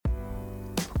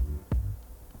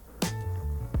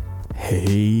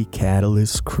Hey,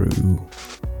 Catalyst crew.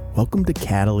 Welcome to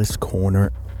Catalyst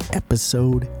Corner,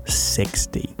 episode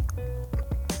 60.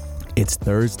 It's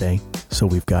Thursday, so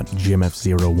we've got Jim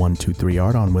F0123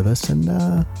 Art on with us,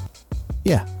 and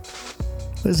yeah,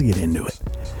 let's get into it.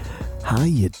 How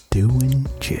you doing,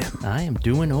 Jim? I am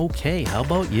doing okay. How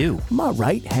about you? I'm all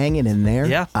right, hanging in there.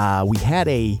 Yeah. We had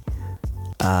a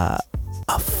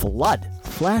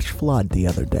flash flood the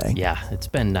other day. Yeah, it's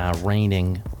been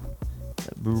raining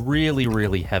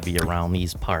really heavy around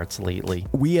these parts lately.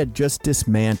 We had just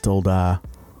dismantled,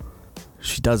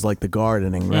 she does like the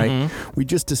gardening, right? Mm-hmm. We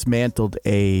just dismantled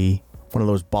one of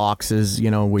those boxes, you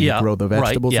know, where you grow the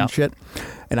vegetables and shit.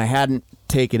 And I hadn't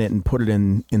taken it and put it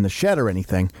in the shed or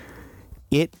anything.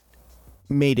 It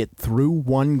made it through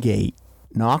one gate,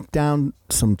 knocked down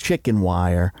some chicken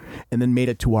wire, and then made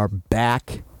it to our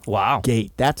back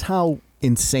gate. That's how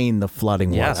insane the flooding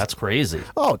was. Yeah, that's crazy.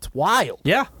 Oh, it's wild.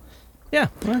 Yeah,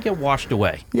 we'll get washed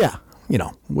away. Yeah, you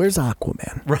know, where's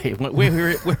Aquaman? Right,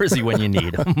 where is he when you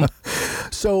need him?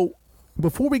 So,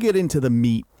 before we get into the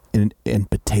meat and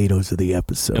potatoes of the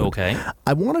episode, okay,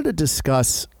 I wanted to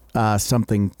discuss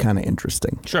something kind of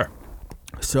interesting. Sure.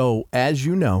 So, as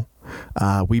you know,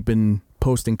 we've been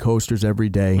posting coasters every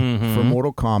day for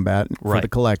Mortal Kombat, for the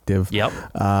collective. Yep.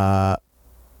 And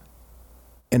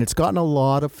it's gotten a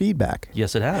lot of feedback.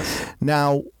 Yes, it has.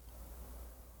 Now,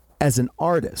 as an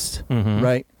artist,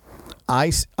 right,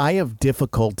 I have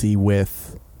difficulty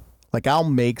with, like, I'll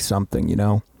make something, you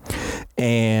know,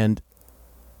 and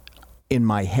in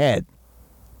my head,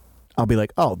 I'll be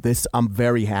like, oh, I'm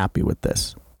very happy with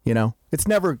this, you know? It's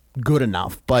never good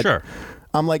enough, but sure.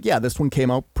 I'm like, yeah, this one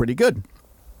came out pretty good.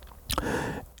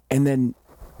 And then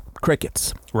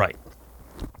crickets. Right.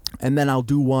 And then I'll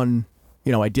do one,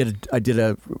 you know, I did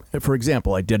for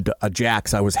example, I did a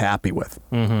Jax I was happy with.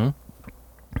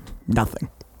 Nothing.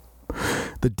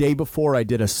 The day before I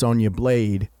did a Sonya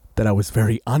Blade that I was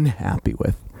very unhappy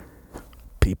with.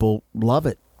 People love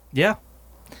it. Yeah.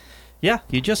 Yeah,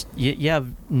 you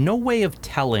have no way of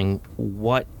telling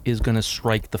what is going to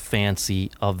strike the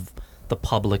fancy of the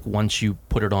public once you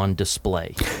put it on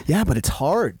display. Yeah, but it's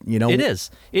hard, you know. It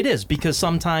is because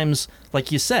sometimes,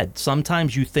 like you said,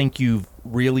 sometimes you think you've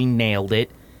really nailed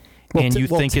it, and you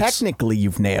think technically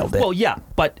you've nailed it. Well, yeah,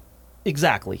 but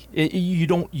exactly, you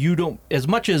don't as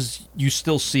much as you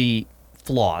still see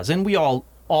flaws, and we all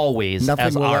always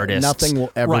as artists, nothing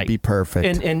will ever be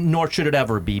perfect, and nor should it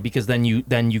ever be, because then you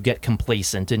get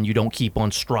complacent and you don't keep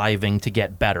on striving to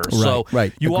get better.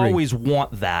 Right, you Agreed. Always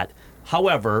want that.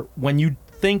 However, when you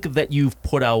think that you've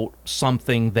put out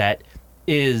something that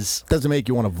doesn't make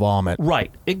you want to vomit.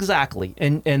 Right, exactly.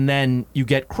 And then you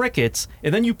get crickets,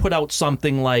 and then you put out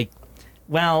something like,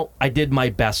 well, I did my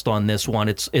best on this one.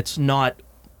 It's not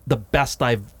the best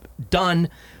I've done,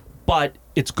 but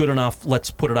it's good enough.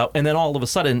 Let's put it out. And then all of a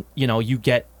sudden, you know, you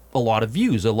get a lot of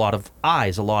views, a lot of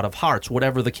eyes, a lot of hearts,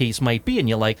 whatever the case might be. And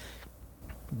you're like,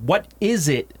 what is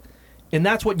it? And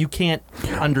that's what you can't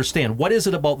understand. What is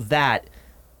it about that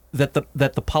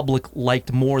the public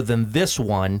liked more than this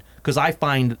one? Because I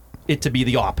find it to be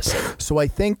the opposite. So I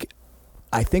think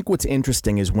what's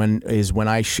interesting is when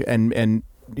I and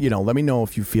you know, let me know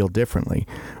if you feel differently.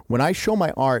 When I show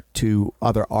my art to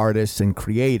other artists and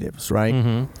creatives,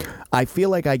 right? I feel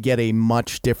like I get a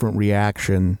much different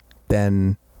reaction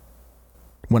than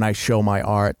when I show my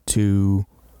art to,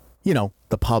 you know,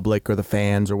 the public or the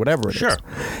fans or whatever it is.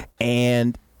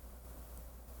 And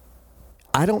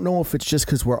I don't know if it's just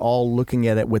because we're all looking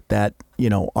at it with that, you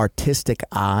know, artistic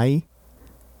eye.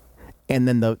 And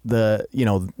then the you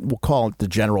know, we'll call it the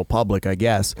general public, I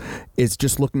guess, is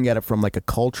just looking at it from like a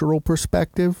cultural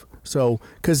perspective. So,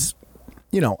 because,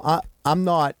 you know, I'm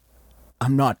not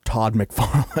Todd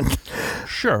McFarlane.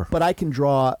 Sure. But I can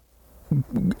draw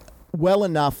well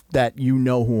enough that you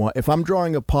know who if I'm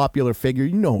drawing a popular figure,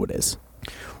 you know who it is.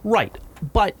 Right.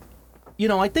 But, you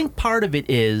know, I think part of it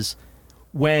is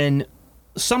when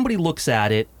somebody looks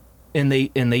at it and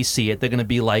they see it, they're going to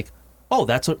be like, oh,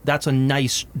 that's a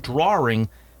nice drawing.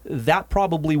 That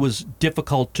probably was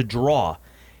difficult to draw.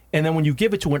 And then when you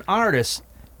give it to an artist,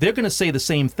 they're going to say the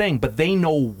same thing, but they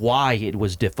know why it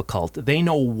was difficult. They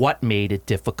know what made it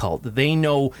difficult. They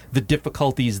know the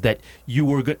difficulties that you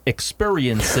were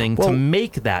experiencing to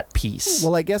make that piece.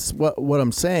 Well, I guess what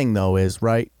I'm saying, though, is,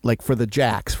 right, like for the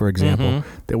Jax, for example,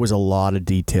 there was a lot of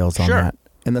details on that.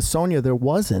 And the Sonya, there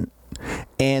wasn't.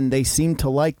 And they seemed to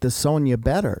like the Sonya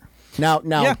better. Now,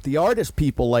 the artist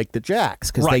people like the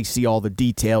Jax because they see all the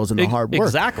details and the hard work.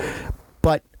 Exactly.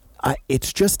 But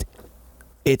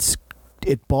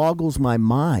it boggles my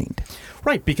mind.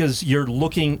 Right, because you're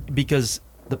looking, because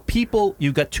the people,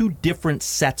 you've got two different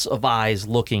sets of eyes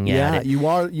looking at it.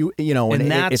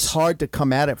 And it's hard to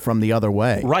come at it from the other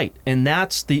way. Right. And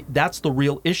that's the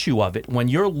real issue of it. When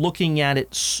you're looking at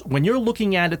it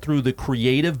through the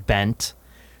creative bent,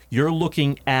 you're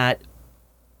looking at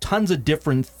tons of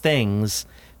different things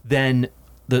than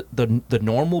the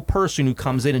normal person who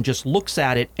comes in and just looks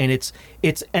at it, and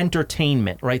it's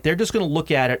entertainment, right? They're just going to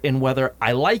look at it and whether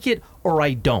I like it or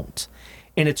I don't.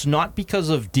 And it's not because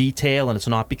of detail and it's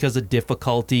not because of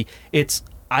difficulty. It's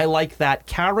I like that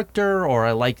character or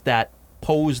I like that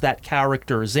pose that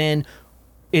character is in.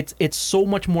 It's so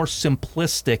much more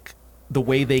simplistic the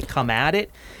way they come at it.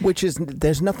 Which is,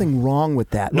 there's nothing wrong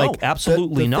with that. No,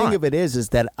 absolutely not. The thing of it is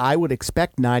that I would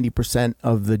expect 90%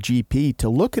 of the GP to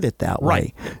look at it that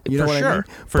way. Right. You know what I mean?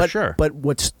 For sure. But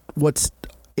what's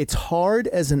it's hard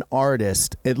as an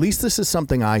artist, at least this is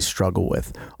something I struggle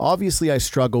with. Obviously, I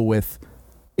struggle with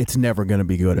it's never going to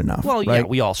be good enough. Well, right? yeah,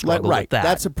 we all struggle with that.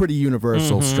 That's a pretty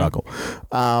universal struggle.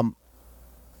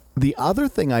 The other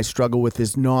thing I struggle with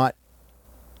is not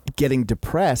getting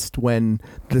depressed when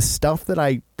the stuff that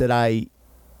I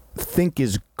think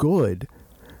is good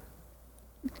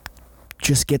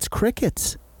just gets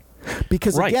crickets.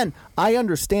 Because again, I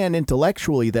understand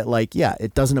intellectually that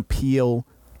it doesn't appeal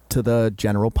to the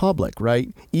general public,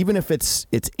 right? Even if it's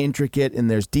intricate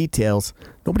and there's details,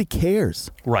 nobody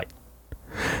cares. Right.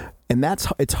 And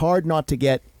it's hard not to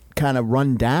get kind of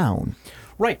run down.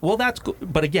 Right. Well,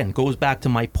 but again, goes back to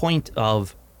my point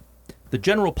of the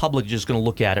general public is just going to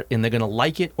look at it and they're going to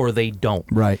like it or they don't.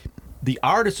 Right. The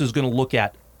artist is going to look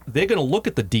at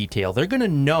the detail. They're going to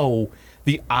know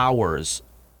the hours.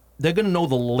 They're going to know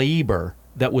the labor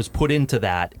that was put into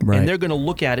that. Right. And they're going to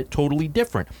look at it totally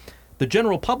different. The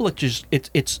general public just they're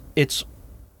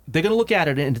going to look at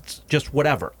it and it's just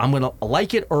whatever. I'm going to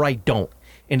like it or I don't.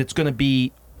 And it's going to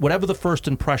be whatever the first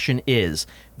impression is.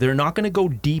 They're not going to go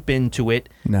deep into it.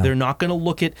 No. They're not going to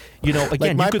look at,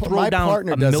 again, you could throw down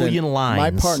a million lines.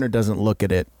 My partner doesn't look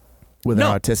at it with an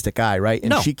artistic eye, right?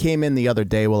 And she came in the other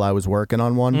day while I was working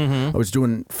on one. I was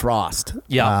doing frost.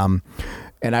 Yeah.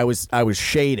 And I was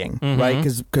shading, right?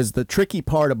 Because the tricky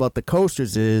part about the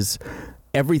coasters is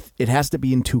it has to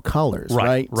be in two colors,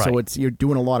 right? So you're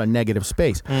doing a lot of negative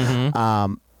space. And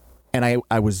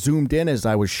I was zoomed in as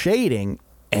I was shading,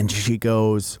 and she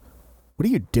goes, "What are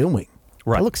you doing?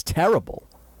 Right. That looks terrible."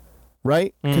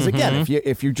 Right? Because again,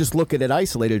 if you just look at it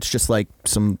isolated, it's just like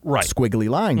some squiggly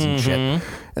lines and shit. And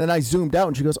then I zoomed out,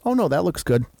 and she goes, "Oh no, that looks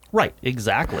good." Right,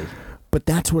 exactly. But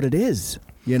that's what it is,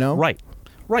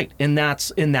 Right, and that's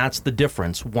the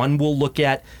difference. One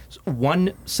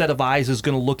set of eyes is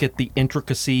going to look at the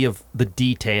intricacy of the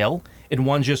detail, and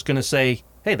one's just going to say,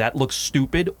 "Hey, that looks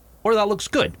stupid," or "That looks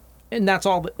good." And that's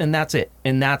all, and that's it.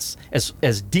 And that's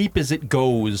as deep as it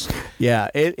goes. Yeah,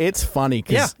 it's funny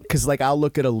because I'll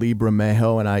look at a Libra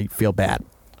Mejo and I feel bad.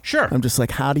 Sure. I'm just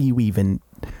like, how do you even,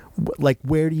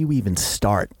 where do you even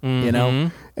start,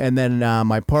 And then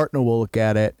my partner will look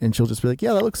at it and she'll just be like,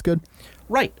 "Yeah, that looks good."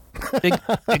 Right.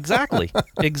 Exactly.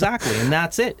 And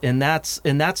that's it. And that's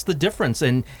the difference.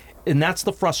 And that's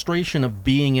the frustration of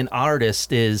being an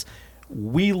artist is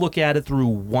we look at it through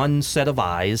one set of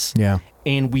eyes. Yeah.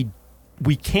 And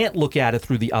we can't look at it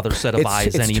through the other set of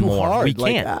eyes anymore. Too hard. We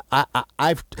can't.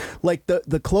 I've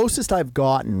the closest I've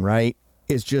gotten, right,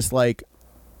 is just like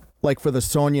for the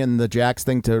Sonya and the Jax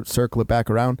thing, to circle it back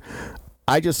around.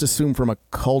 I just assume from a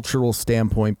cultural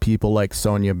standpoint, people like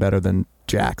Sonya better than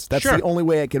Jax. That's the only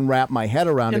way I can wrap my head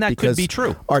around and it. That because could be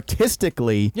true.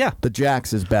 Artistically, the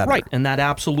Jax is better. Right, and that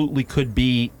absolutely could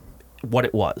be what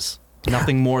it was.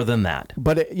 Nothing more than that.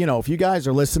 But if you guys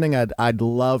are listening, I'd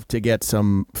love to get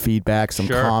some feedback, some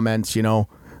comments.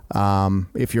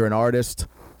 If you're an artist,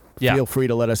 feel free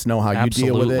to let us know how you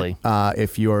deal with it.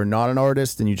 If you're not an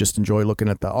artist and you just enjoy looking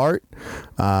at the art,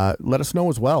 let us know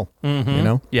as well.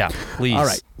 Yeah, please. All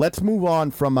right, let's move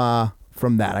on from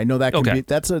that. I know that can be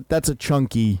that's a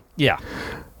chunky. Yeah.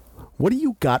 What do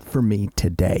you got for me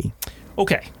today?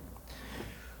 Okay.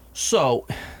 So,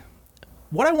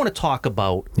 what I want to talk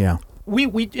about. Yeah. We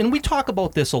talk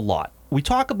about this a lot. We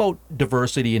talk about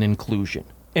diversity and inclusion,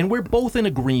 and we're both in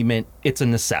agreement it's a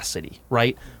necessity,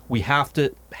 right? We have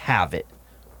to have it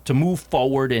to move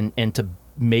forward and to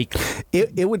make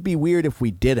it. It would be weird if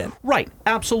we didn't. Right,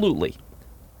 absolutely.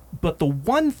 But the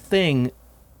one thing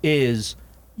is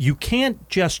you can't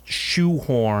just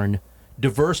shoehorn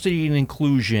diversity and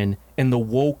inclusion and the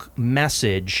woke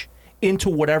message into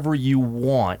whatever you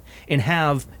want and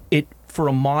have it for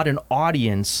a modern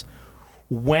audience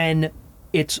when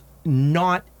it's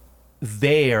not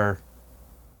there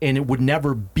and it would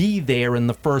never be there in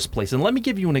the first place. And let me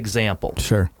give you an example.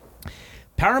 Sure.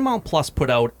 Paramount Plus put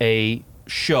out a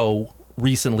show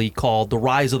recently called The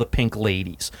Rise of the Pink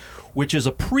Ladies, which is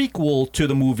a prequel to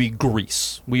the movie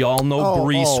Grease. We all know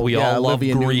Grease. We all love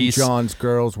Olivia Grease. Newton-John's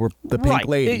girls were the Pink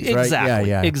Ladies, right?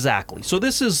 Exactly. Exactly. So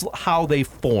this is how they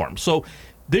formed. So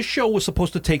this show was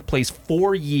supposed to take place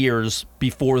 4 years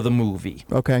before the movie.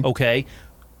 Okay.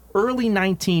 Early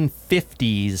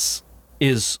 1950s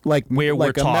is like where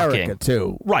we're talking. America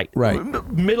too. Right.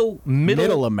 Middle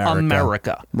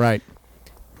America. Right.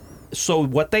 So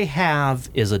what they have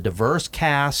is a diverse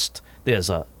cast. There's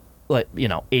a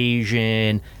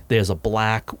Asian, there's a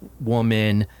black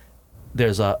woman,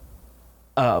 there's a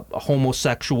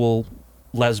homosexual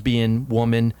lesbian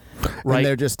woman, right?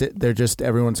 And they're just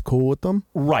everyone's cool with them,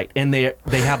 right? And they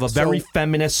have a very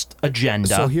feminist agenda.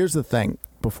 So here's the thing: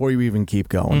 before you even keep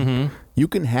going, you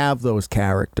can have those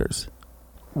characters,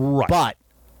 right? But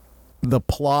the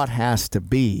plot has to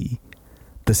be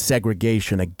the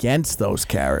segregation against those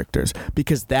characters,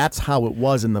 because that's how it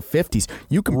was in the 50s.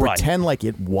 You can pretend like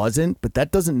it wasn't, but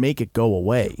that doesn't make it go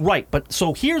away. Right, but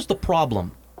so here's the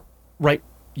problem, right?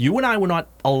 You and I were not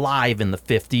alive in the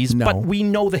 50s, but we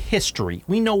know the history.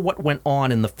 We know what went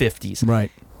on in the 50s.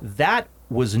 Right. That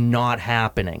was not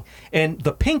happening. And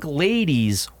the Pink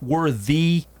Ladies were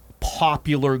the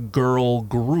popular girl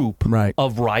group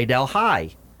of Rydell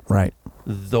High. Right.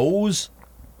 Those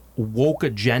woke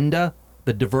agenda,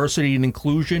 the diversity and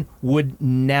inclusion, would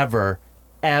never,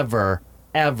 ever,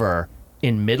 ever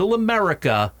in middle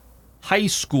America, high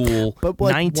school,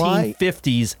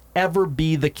 1950s, ever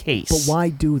be the case. But why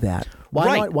do that?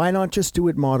 Why not just do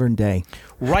it modern day?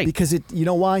 Right. Because you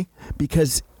know why?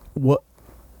 Because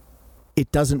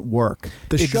it doesn't work.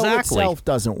 The show itself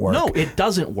doesn't work. No, it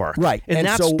doesn't work. Right. And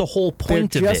that's so the whole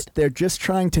point of it. They're just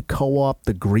trying to co-opt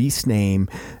the Grease name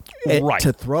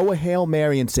to throw a Hail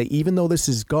Mary and say, even though this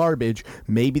is garbage,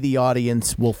 maybe the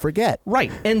audience will forget.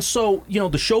 Right. And so,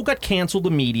 the show got canceled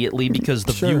immediately because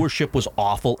the viewership was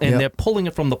awful, and they're pulling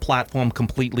it from the platform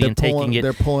completely taking it.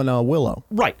 They're pulling a Willow.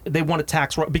 Right. They want a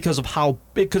tax because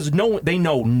they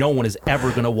know no one is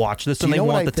ever going to watch this, and they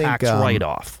want the tax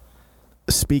write-off.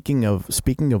 Speaking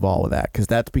of all of that, because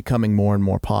that's becoming more and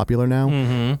more popular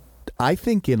now, I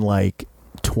think in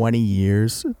 20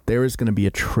 years, there is going to be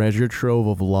a treasure trove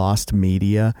of lost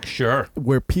media. Sure.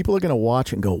 Where people are going to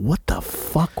watch and go, what the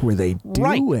fuck were they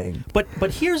doing? Right.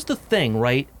 But here's the thing,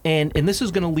 right? And this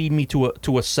is going to lead me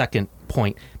to a second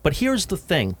point. But here's the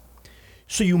thing.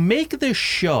 So you make this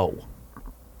show,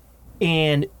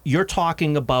 and you're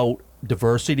talking about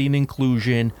diversity and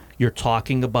inclusion. You're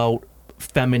talking about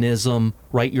feminism,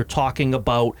 right? You're talking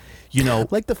about,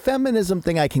 like the feminism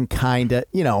thing. I can kind of,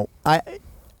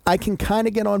 I can kind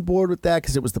of get on board with that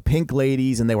because it was the Pink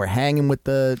Ladies and they were hanging with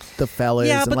the fellas.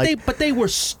 Yeah, and they were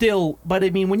still. But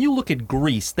I mean, when you look at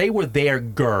Grease, they were their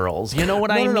girls. You know what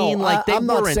I mean? No, they I'm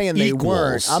not weren't saying equals. they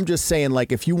weren't. I'm just saying,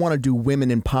 if you want to do women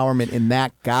empowerment in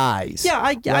that guise. Yeah,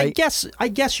 I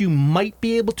guess you might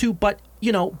be able to, but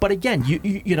but again,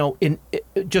 in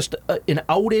just an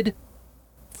outed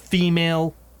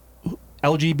female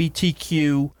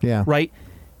LGBTQ, right?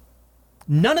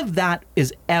 None of that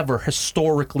is ever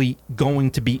historically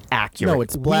going to be accurate. No,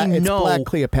 it's Black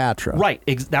Cleopatra. Right.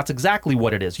 That's exactly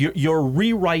what it is. You're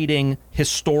rewriting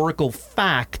historical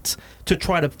fact to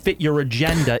try to fit your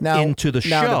agenda into the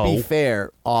show. Now, to be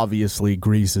fair, obviously,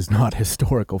 Grease is not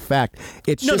historical fact.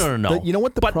 It's no. You know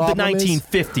what the problem is? But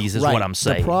the 1950s is what I'm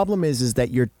saying. The problem is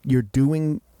that you're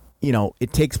doing,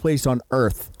 it takes place on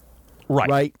Earth.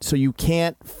 Right. So you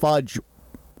can't fudge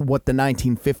what the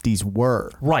 1950s were.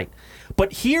 Right.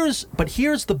 But here's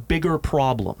the bigger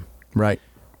problem. Right.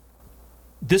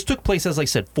 This took place, as I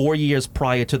said, 4 years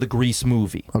prior to the Grease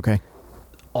movie. Okay.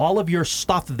 All of your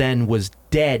stuff then was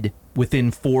dead within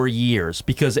 4 years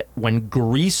because when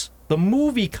Grease, the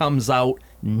movie, comes out,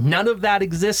 none of that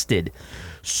existed.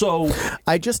 So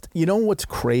what's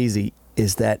crazy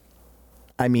is that,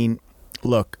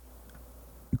 look,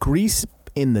 Grease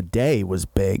in the day was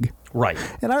big. Right.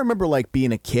 And I remember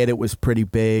being a kid, it was pretty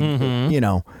big.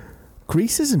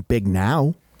 Grease isn't big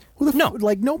now.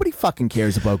 Nobody fucking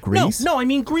cares about Grease.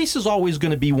 No, Grease is always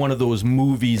going to be one of those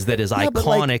movies that is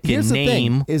iconic in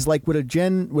name. Is with a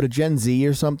Gen Z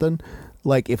or something,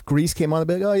 if Grease came on, I'd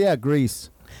be like, oh yeah, Grease.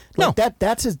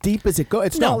 That's as deep as it goes.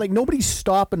 It's not like nobody's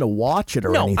stopping to watch it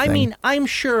or anything. I'm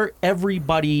sure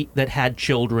everybody that had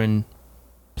children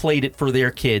played it for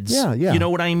their kids. Yeah. You know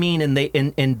what I mean? And they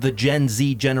and the Gen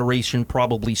Z generation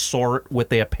probably saw it with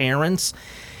their parents.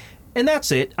 And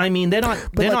that's it. I mean, they're not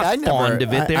fond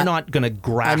of it. They're not going to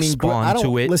grasp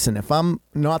onto it. Listen, if I'm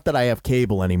not that I have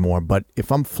cable anymore, but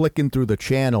if I'm flicking through the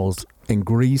channels and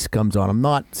Grease comes on, I'm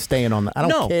not staying on. I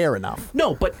don't care enough.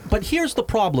 No, but here's the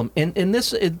problem, and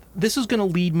this is going to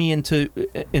lead me into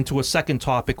a second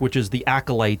topic, which is the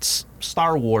Acolytes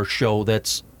Star Wars show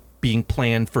that's being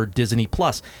planned for Disney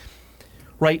Plus.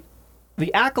 Right,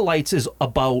 the Acolytes is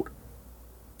about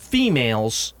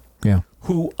females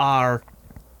who are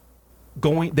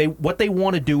what they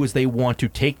want to do is they want to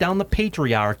take down the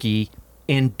patriarchy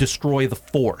and destroy the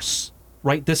Force.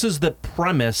 Right? This is the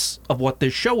premise of what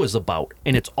this show is about,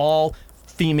 and it's all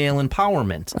female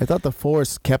empowerment. I thought the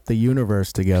Force kept the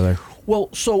universe together. Well,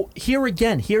 so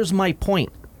here's my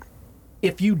point.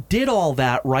 If you did all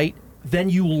that right,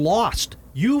 then you lost.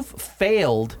 You've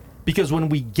failed, because when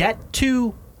we get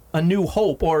to A New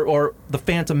Hope, or The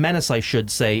Phantom Menace, I should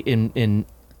say, in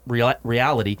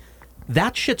reality,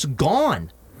 that shit's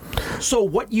gone. So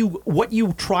what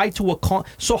you try to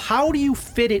accomplish. So how do you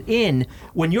fit it in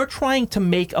when you're trying to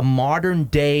make a modern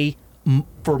day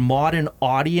for modern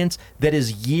audience that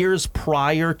is years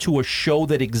prior to a show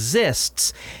that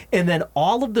exists, and then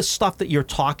all of the stuff that you're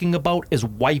talking about is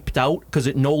wiped out because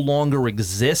it no longer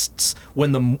exists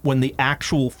when the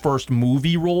actual first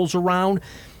movie rolls around?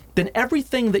 Then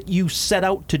everything that you set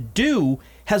out to do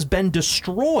has been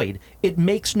destroyed. It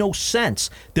makes no sense.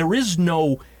 There is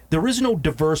no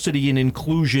diversity and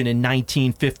inclusion in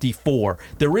 1954.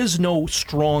 There is no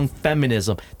strong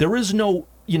feminism. There is no,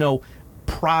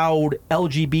 proud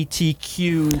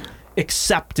LGBTQ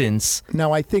acceptance.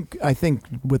 Now, I think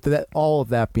with all of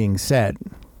that being said,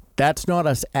 that's not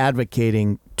us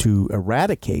advocating to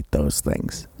eradicate those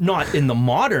things. Not in the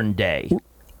modern day.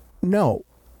 No.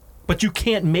 But you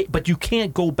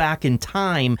can't go back in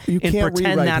time and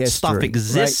pretend that stuff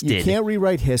existed. Right? You can't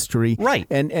rewrite history. Right.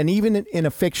 And even in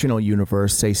a fictional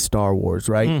universe, say Star Wars,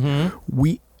 right?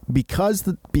 Mm-hmm. Because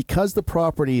the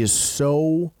property is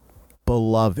so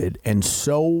beloved and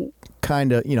so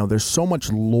kind of, there's so much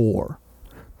lore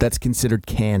that's considered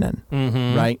canon,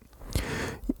 mm-hmm. right?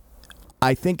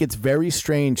 I think it's very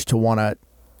strange to want to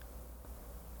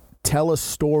tell a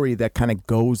story that kind of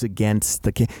goes against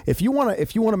the if you want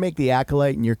to make the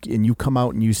Acolyte and you come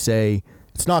out and you say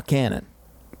it's not canon,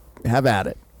 have at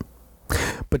it,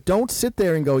 but don't sit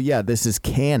there and go, yeah, this is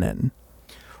canon.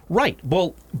 Right.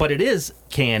 Well, but it is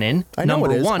canon. I know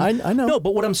number it is. one. I know. No,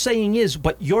 but what I'm saying is,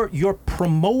 but you're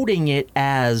promoting it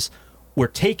as we're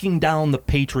taking down the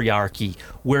patriarchy.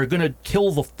 We're going to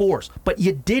kill the Force. But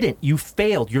you didn't. You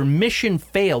failed. Your mission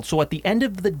failed. So at the end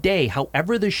of the day,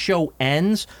 however the show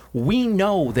ends, we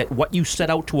know that what you set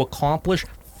out to accomplish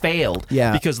failed.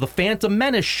 Yeah. Because the Phantom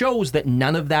Menace shows that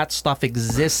none of that stuff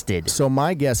existed. So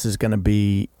my guess is going to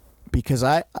be, because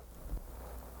I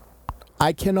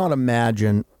cannot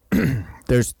imagine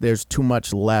there's too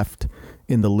much left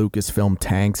in the Lucasfilm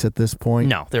tanks at this point.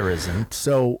 No, there isn't.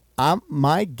 So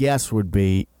my guess would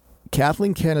be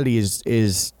Kathleen Kennedy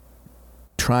is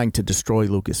trying to destroy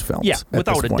Lucasfilms. Yeah,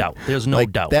 without a doubt. There's no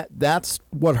doubt. That's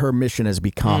what her mission has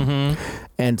become. Mm-hmm.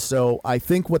 And so I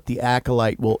think what the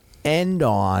Acolyte will end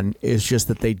on is just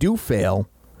that they do fail,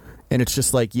 and it's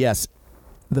just like, yes,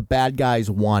 the bad guys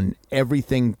won.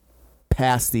 Everything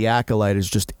past the Acolyte is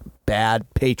just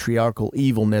bad patriarchal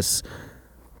evilness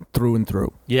through and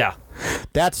through. Yeah.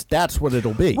 That's what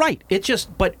it'll be. Right. It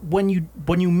just, but when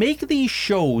you make these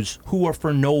shows who are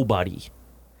for nobody,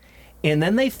 and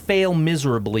then they fail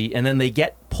miserably, and then they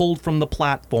get pulled from the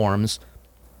platforms.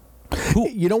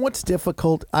 You know what's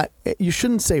difficult? You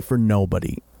shouldn't say for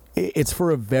nobody. It's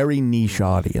for a very niche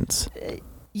audience.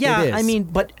 Yeah, I mean,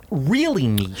 but really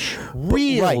niche.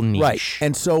 Real niche. Right.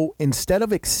 And so instead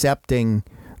of accepting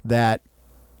that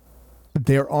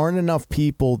there aren't enough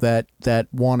people that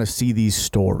want to see these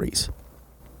stories,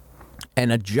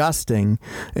 and adjusting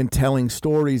and telling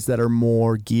stories that are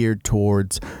more geared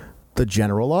towards the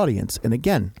general audience. And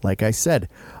again, like I said,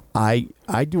 I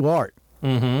do art.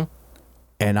 Mm-hmm.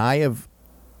 And I have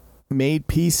made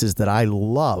pieces that I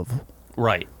love.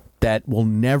 Right. That will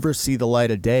never see the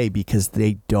light of day because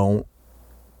they don't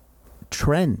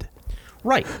trend.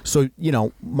 Right. So,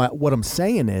 what I'm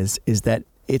saying is that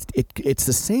it's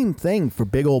the same thing for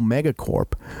big old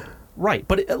megacorp. Right.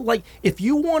 But if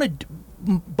you want to,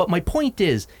 but my point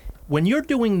is, when you're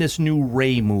doing this new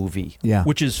Rey movie,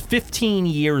 which is 15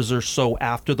 years or so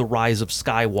after the rise of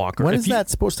Skywalker. When is that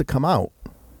supposed to come out?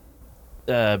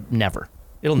 Never.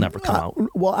 It'll never come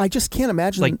out. Well, I just can't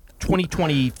imagine. Like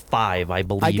 2025, I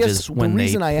believe, I guess is when they plan it. The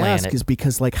reason I ask is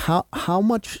because, how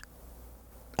much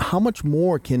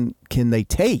more can they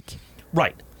take?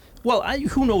 Right. Well,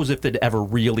 who knows if it ever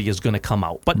really is going to come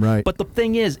out. But Right. but the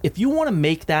thing is, if you want to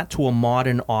make that to a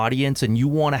modern audience and you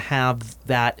want to have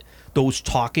those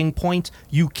talking points,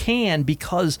 you can,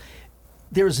 because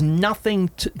there's nothing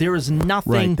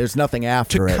Right. There's nothing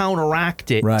after to it.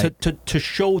 counteract it, Right. to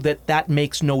show that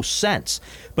makes no sense.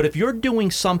 But if you're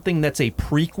doing something that's a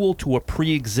prequel to a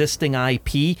pre-existing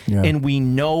IP, Yeah. and we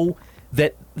know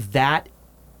that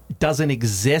doesn't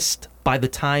exist by the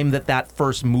time that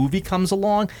first movie comes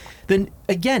along, then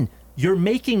again, you're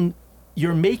making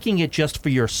it just for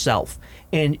yourself.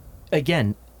 And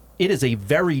again, it is a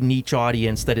very niche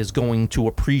audience that is going to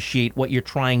appreciate what you're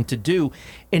trying to do.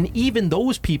 And even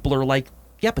those people are like,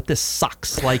 yeah, but this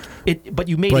sucks. Like but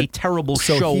you made a terrible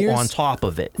show on top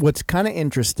of it. What's kind of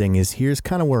interesting is here's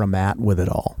kind of where I'm at with it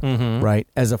all, right?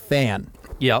 As a fan.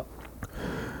 Yep.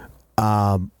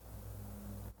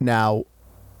 Now,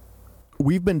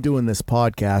 we've been doing this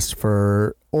podcast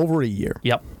for over a year.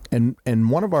 Yep. And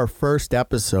one of our first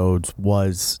episodes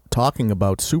was talking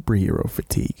about superhero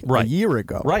fatigue a year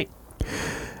ago. Right.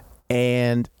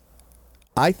 And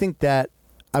I think that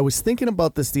I was thinking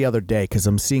about this the other day because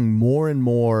I'm seeing more and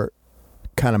more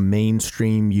kind of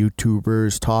mainstream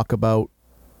YouTubers talk about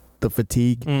the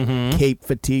fatigue, cape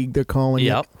fatigue, they're calling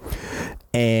it.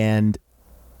 And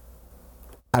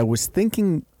I was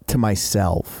thinking to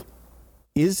myself,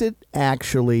 is it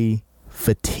actually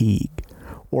fatigue?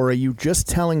 Or are you just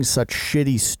telling such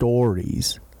shitty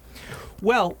stories?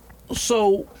 Well,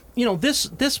 so,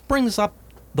 this brings up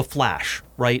The Flash,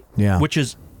 right? Yeah. Which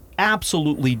is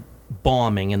absolutely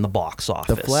bombing in the box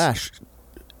office. The Flash,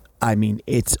 I mean,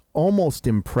 it's almost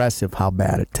impressive how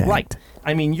bad it tanked. Right.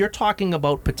 I mean, you're talking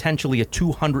about potentially a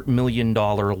 $200 million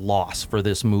loss for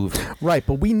this movie. Right,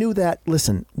 but we knew that.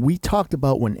 Listen, we talked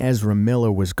about when Ezra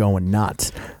Miller was going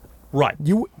nuts. Right.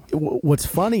 What's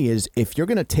funny is if you're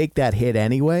going to take that hit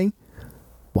anyway,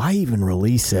 why even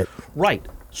release it? Right.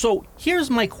 So here's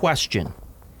my question.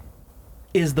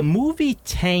 Is the movie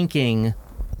tanking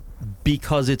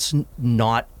because it's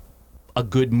not a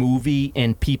good movie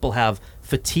and people have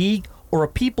fatigue, or are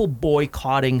people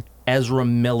boycotting Ezra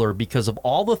Miller because of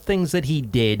all the things that he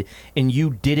did and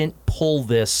you didn't pull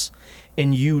this,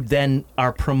 and you then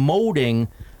are promoting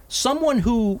someone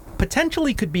who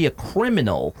potentially could be a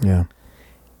criminal? Yeah.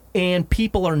 And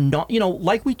people are not,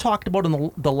 like we talked about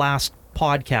in the last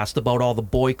podcast about all the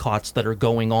boycotts that are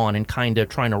going on and kind of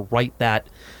trying to write that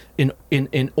in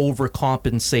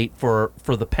overcompensate for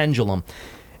the pendulum.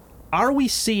 Are we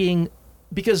seeing,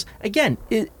 because again,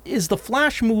 is the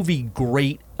Flash movie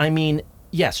great? I mean,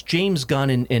 yes, James Gunn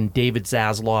and David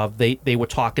Zaslav, they were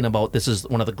talking about this is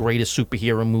one of the greatest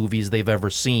superhero movies they've ever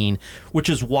seen, which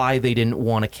is why they didn't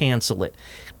want to cancel it.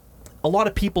 A lot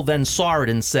of people then saw it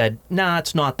and said, nah,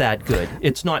 it's not that good.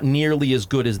 It's not nearly as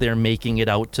good as they're making it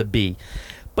out to be.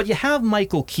 But you have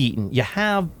Michael Keaton. You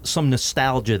have some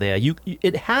nostalgia there.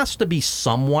 It has to be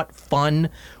somewhat fun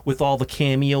with all the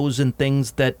cameos and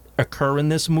things that occur in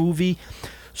this movie.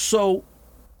 So,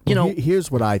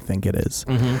 here's what I think it is.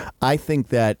 I think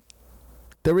that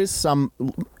there is some,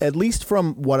 at least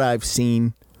from what I've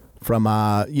seen from,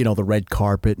 the red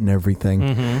carpet and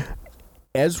everything,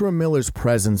 Ezra Miller's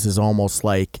presence is almost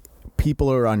like people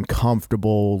are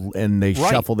uncomfortable and they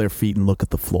shuffle their feet and look at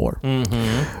the floor.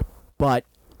 But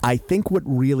I think what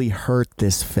really hurt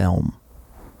this film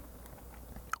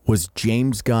was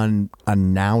James Gunn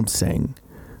announcing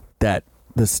that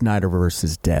the Snyderverse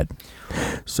is dead.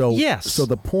 So, yes. So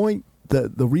the point,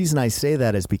 the reason I say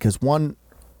that is because, one,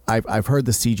 I've heard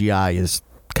the CGI is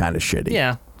kind of shitty.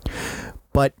 Yeah.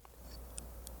 But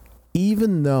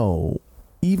even though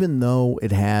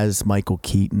it has Michael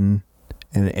Keaton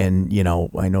and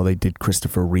I know they did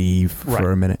Christopher Reeve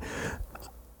for a minute,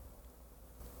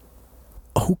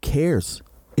 who cares?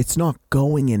 It's not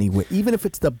going anywhere. Even if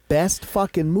it's the best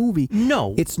fucking movie,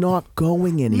 no, it's not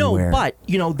going anywhere. No,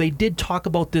 but they did talk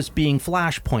about this being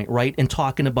Flashpoint, right? And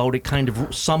talking about it kind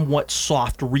of somewhat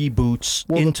soft reboots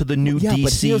into the new DCU.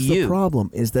 But here's the problem: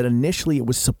 is that initially it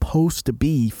was supposed to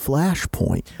be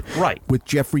Flashpoint, right, with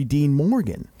Jeffrey Dean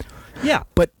Morgan. Yeah,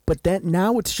 but that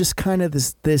now it's just kind of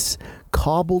this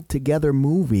cobbled together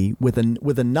movie with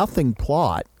a nothing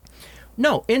plot.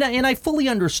 No, and I fully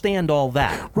understand all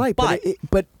that. Right, but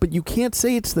you can't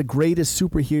say it's the greatest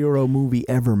superhero movie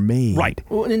ever made. Right,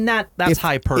 and that's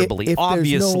hyperbole. If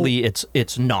obviously,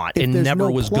 it's not, and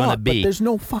never was going to be. But there's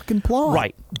no fucking plot.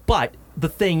 Right, but the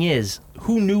thing is,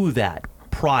 who knew that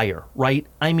prior? Right?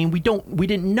 I mean, we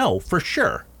didn't know for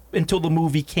sure until the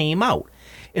movie came out.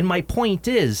 And my point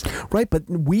is, right, but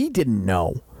we didn't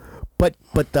know. But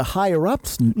the higher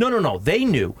ups. No, they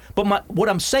knew. But what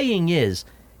I'm saying is,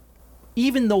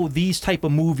 even though these type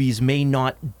of movies may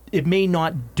not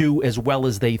do as well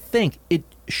as they think, it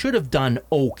should have done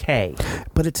okay.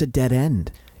 But it's a dead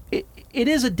end. It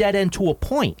is a dead end to a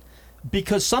point,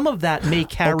 because some of that may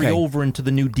carry over into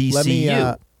the new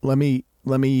DCU. Let me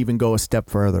even go a step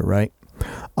further, right?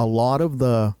 A lot of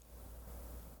the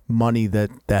money that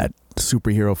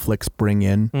superhero flicks bring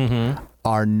in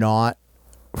are not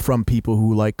from people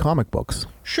who like comic books.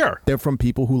 Sure. They're from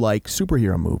people who like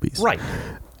superhero movies. Right.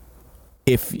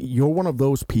 If you're one of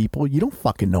those people, you don't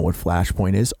fucking know what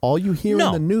Flashpoint is. All you hear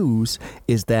in the news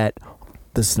is that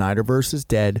the Snyderverse is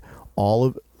dead. All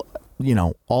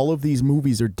of these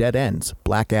movies are dead ends.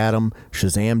 Black Adam,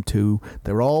 Shazam 2,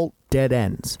 they're all dead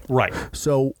ends. Right.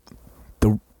 So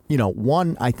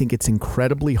one, I think it's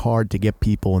incredibly hard to get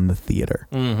people in the theater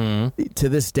to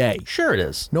this day. Sure it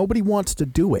is. Nobody wants to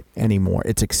do it anymore.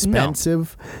 It's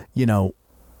expensive, and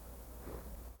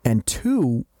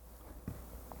two,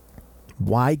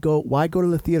 why go to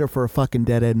the theater for a fucking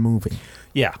dead end movie?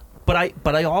 Yeah. But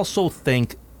I also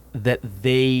think that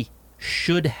they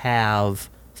should have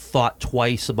thought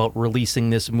twice about releasing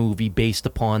this movie based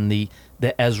upon the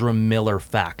Ezra Miller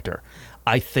factor.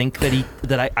 I think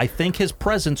I think his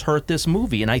presence hurt this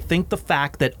movie, and I think the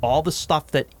fact that all the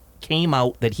stuff that came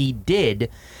out that he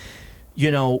did,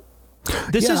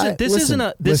 this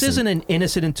isn't an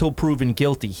innocent until proven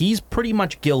guilty. He's pretty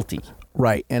much guilty.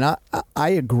 Right, and I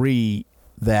agree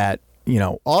that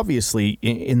obviously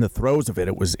in the throes of it,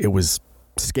 it was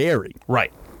scary.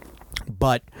 Right,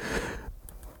 but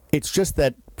it's just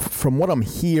that from what I'm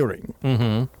hearing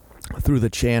through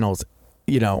the channels,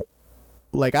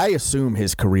 like I assume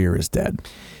his career is dead.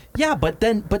 Yeah, but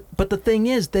the thing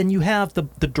is, then you have the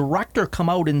director come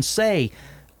out and say,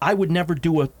 I would never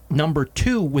do a number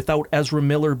 2 without Ezra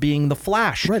Miller being the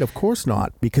Flash. Right, of course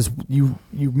not, because you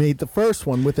made the first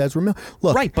one with Ezra Miller.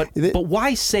 Look, right, but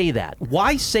why say that?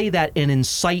 Why say that and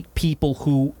incite people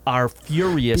who are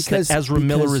furious that Ezra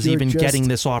Miller is even getting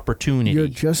this opportunity? You're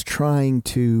just trying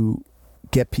to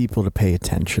get people to pay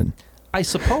attention. I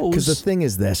suppose. Because the thing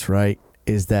is this, right,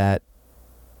 is that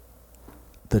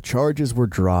the charges were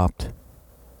dropped.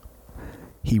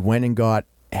 He went and got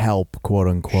help, quote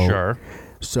unquote. Sure.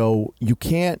 So you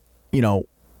can't, come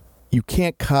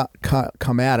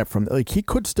at it from, like, he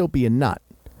could still be a nut.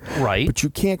 Right. But you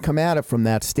can't come at it from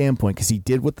that standpoint because he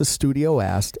did what the studio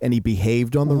asked and he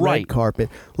behaved on the red carpet.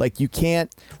 Like, you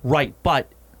can't. Right.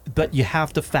 But you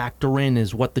have to factor in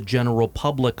is what the general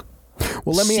public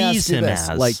let me sees ask you him this.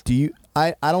 as. Like,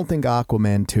 I don't think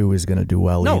Aquaman 2 is going to do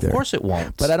well either. No, of course it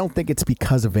won't. But I don't think it's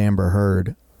because of Amber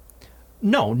Heard.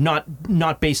 No,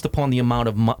 not based upon the amount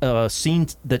of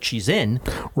scenes that she's in.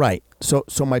 Right. So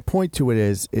my point to it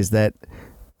is that,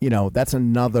 that's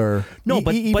another. No,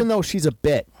 but even though she's a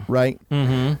bit, right?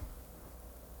 Mm-hmm.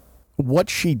 What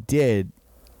she did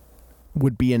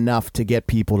would be enough to get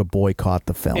people to boycott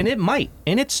the film. And it might.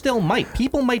 And it still might.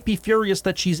 People might be furious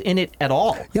that she's in it at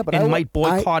all. Yeah, but might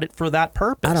boycott it for that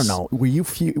purpose. I don't know. Were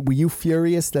you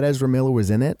furious that Ezra Miller was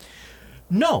in it?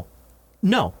 No,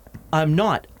 I'm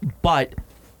not. But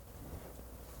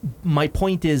my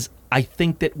point is, I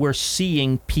think that we're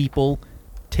seeing people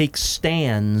take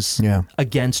stands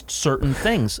against certain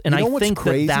things. And I think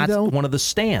crazy, that's one of the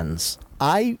stands.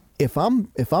 If I'm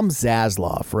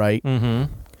Zaslav, right?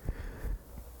 Mm-hmm.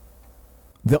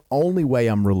 The only way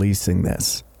I'm releasing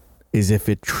this is if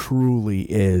it truly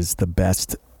is the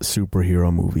best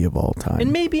superhero movie of all time.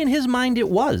 And maybe in his mind it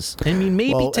was. I mean,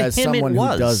 maybe to him it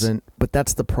was. Who doesn't, but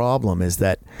that's the problem, is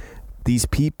that these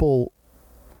people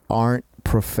aren't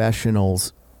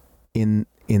professionals in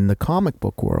the comic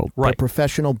book world. Right. They're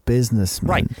professional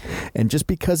businessmen. Right. And just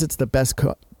because it's the best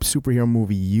superhero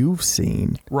movie you've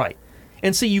seen. Right.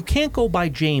 And see, you can't go by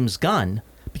James Gunn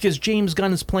because James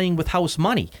Gunn is playing with house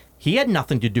money. He had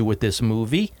nothing to do with this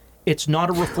movie. It's not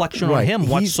a reflection on him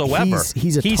whatsoever.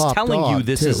 He's top telling dog you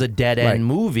this too. is a dead-end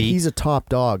movie. He's a top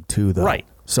dog, too, though. Right.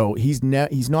 So he's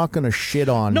not going to shit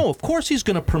on. No, of course he's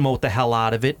going to promote the hell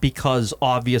out of it because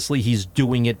obviously he's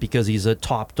doing it because he's a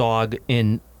top dog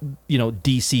in,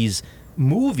 DC's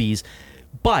movies.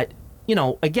 But,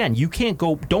 again,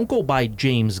 don't go by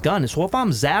James Gunn. So if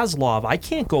I'm Zaslav, I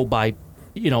can't go by,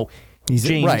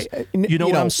 James, right. You know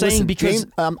what I'm saying? Listen, because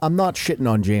I'm not shitting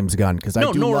on James Gunn because I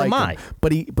do nor like am him.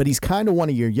 I. But he's kind of one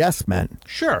of your yes men.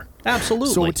 Sure,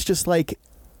 absolutely. So it's just like,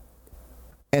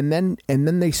 and then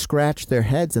they scratch their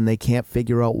heads and they can't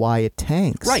figure out why it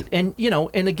tanks. Right, and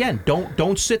and again,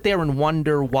 don't sit there and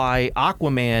wonder why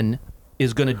Aquaman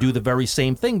is going to do the very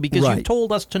same thing because you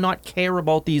told us to not care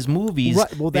about these movies.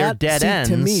 Right. Well, they're dead ends.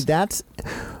 To me, that's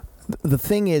the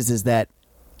thing is that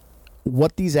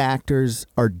what these actors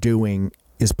are doing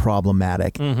is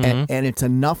problematic, and it's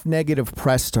enough negative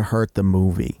press to hurt the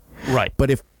movie. Right. But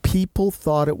if people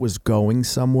thought it was going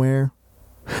somewhere,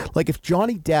 like if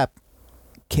Johnny Depp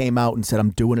came out and said, I'm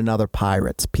doing another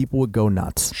Pirates, people would go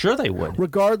nuts. Sure they would.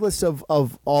 Regardless of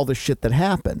all the shit that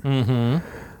happened. Mm-hmm.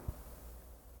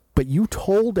 But you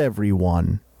told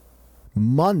everyone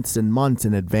months and months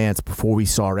in advance before we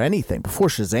saw anything, before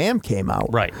Shazam came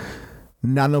out. Right.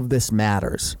 None of this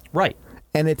matters. Right.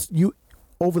 And it's you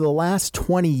over the last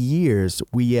 20 years,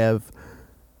 we have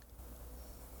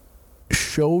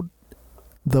showed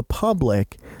the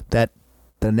public that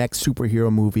the next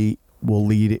superhero movie will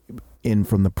lead in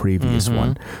from the previous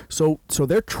one. So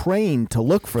they're trained to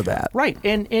look for that. Right.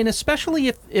 And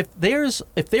especially if there's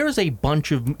a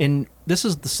bunch of, and this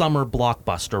is the summer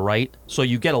blockbuster, right? So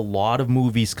you get a lot of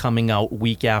movies coming out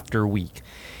week after week.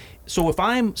 So if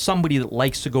I'm somebody that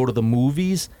likes to go to the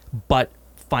movies, but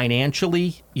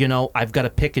financially, I've got to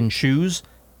pick and choose,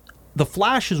 The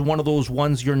Flash is one of those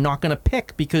ones you're not going to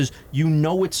pick because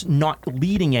it's not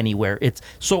leading anywhere.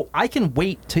 So I can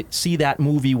wait to see that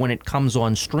movie when it comes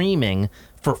on streaming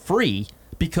for free,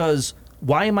 because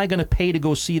why am I going to pay to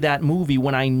go see that movie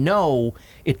when I know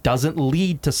it doesn't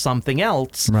lead to something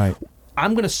else? Right.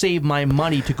 I'm going to save my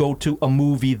money to go to a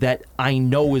movie that I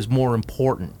know is more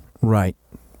important. Right.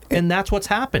 And that's what's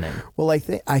happening. Well, I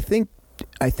think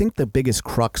the biggest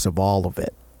crux of all of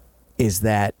it is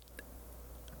that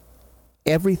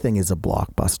everything is a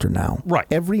blockbuster now. Right.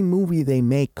 Every movie they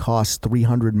make costs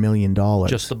 $300 million.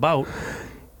 Just about.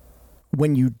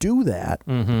 When you do that,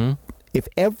 if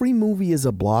every movie is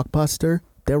a blockbuster,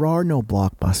 there are no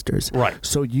blockbusters. Right.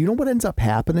 So you know what ends up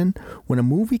happening? When a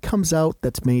movie comes out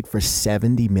that's made for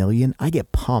 $70 million, I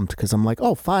get pumped because I'm like,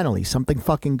 oh, finally, something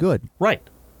fucking good. Right.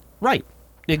 Right.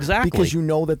 Exactly. Because you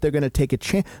know that they're going to take a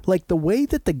chance. Like the way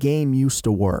that the game used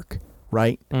to work,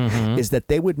 right, is that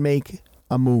they would make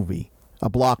a movie, a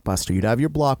blockbuster. You'd have your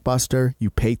blockbuster, you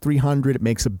pay $300, it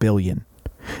makes $1 billion.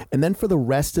 And then for the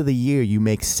rest of the year, you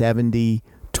make 70,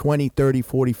 20, 30,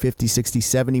 40, 50, 60,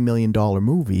 $70 million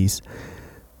movies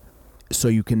so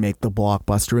you can make the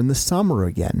blockbuster in the summer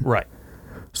again. Right.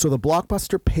 So the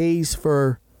blockbuster pays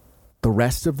for the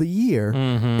rest of the year,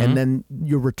 and then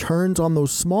your returns on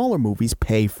those smaller movies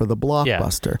pay for the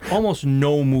blockbuster. Yeah. Almost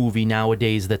no movie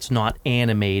nowadays that's not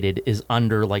animated is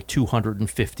under like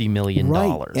 $250 million.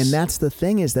 Right, and that's the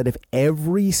thing, is that if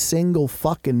every single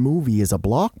fucking movie is a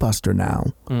blockbuster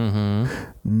now,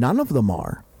 none of them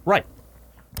are. Right.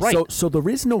 Right. So there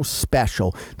is no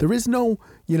special. There is no,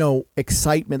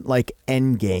 excitement like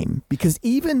Endgame, because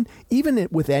even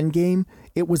with Endgame,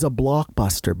 it was a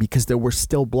blockbuster because there were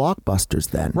still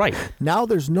blockbusters then. Right. Now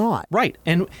there's not. Right.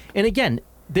 And again,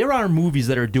 there are movies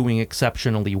that are doing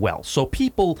exceptionally well. So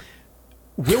people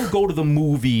will go to the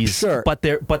movies, sure, but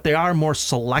they are more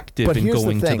selective in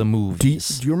going to the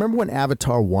movies. Do you remember when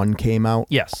Avatar 1 came out?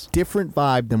 Yes. Different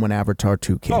vibe than when Avatar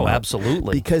 2 came out. Oh,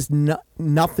 absolutely. Because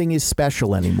nothing is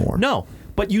special anymore. No.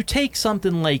 But you take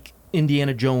something like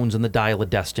Indiana Jones and the Dial of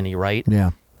Destiny, right?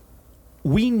 Yeah.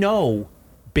 We know,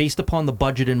 based upon the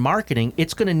budget and marketing,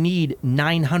 it's going to need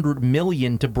 $900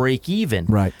 million to break even.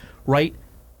 Right. Right?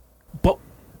 But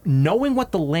knowing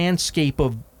what the landscape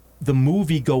of the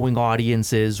movie-going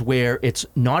audience is, where it's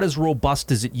not as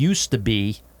robust as it used to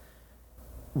be,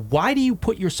 why do you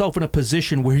put yourself in a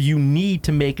position where you need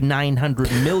to make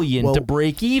 $900 million to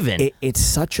break even? It's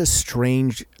such a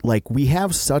strange, we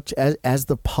have such, as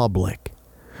the public,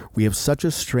 we have such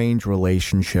a strange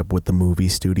relationship with the movie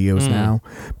studios now,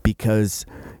 because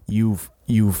you've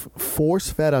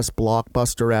force-fed us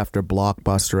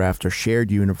blockbuster after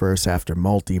shared universe after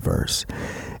multiverse.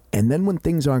 And then when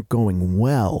things aren't going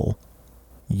well,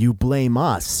 you blame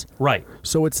us. Right.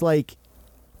 So it's like,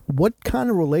 what kind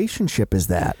of relationship is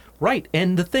that? Right.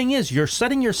 And the thing is, you're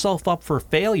setting yourself up for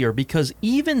failure, because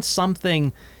even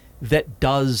something that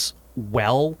does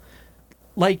well,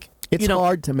 it's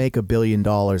hard to make $1 billion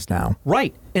now.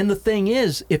 Right. And the thing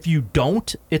is, if you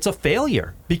don't, it's a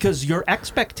failure, because your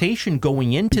expectation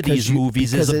going into these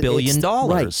movies is $1 billion.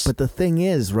 Right. But the thing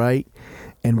is, right,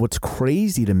 and what's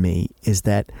crazy to me is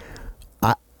that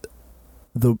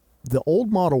the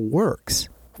old model works.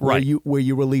 Right. Where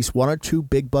you release 1 or 2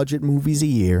 big budget movies a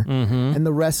year, and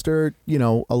the rest are,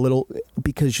 a little,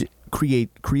 because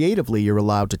creatively you're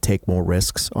allowed to take more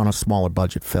risks on a smaller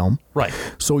budget film. Right.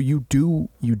 So you do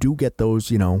get those,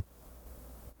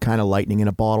 kind of lightning in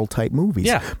a bottle type movies.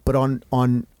 Yeah. But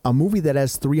on a movie that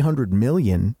has $300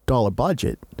 million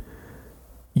budget,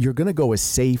 you're going to go as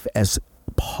safe as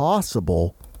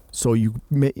possible so you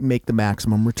make the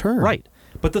maximum return. Right.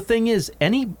 But the thing is,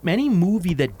 any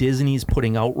movie that Disney's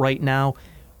putting out right now,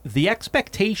 the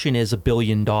expectation is $1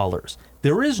 billion.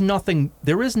 There is nothing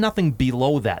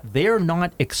below that. They're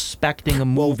not expecting a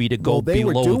movie to go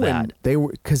below that. They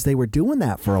were doing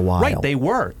that for a while. Right, they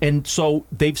were. And so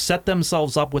they've set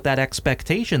themselves up with that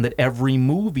expectation that every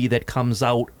movie that comes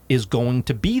out is going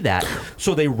to be that.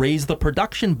 So they raise the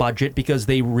production budget because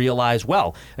they realize,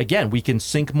 well, again, we can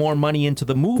sink more money into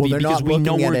the movie because we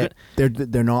know we're good.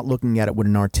 They're not looking at it with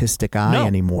an artistic eye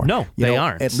anymore. No, they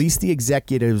aren't. At least the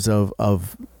executives of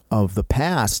the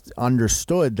past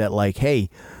understood that, like, hey,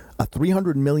 a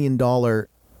 $300 million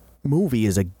movie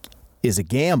is a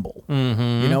gamble.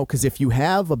 Mm-hmm. You know, because if you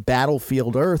have a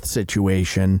Battlefield Earth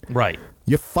situation, right,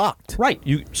 you're fucked. Right.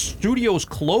 Studios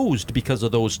closed because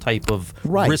of those type of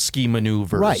risky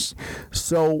maneuvers. Right.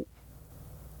 So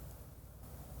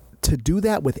to do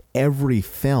that with every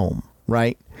film,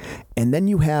 right? And then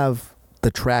you have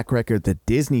the track record that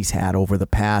Disney's had over the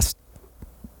past,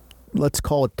 let's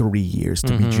call it 3 years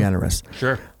to be generous.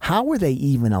 Sure. How are they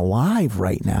even alive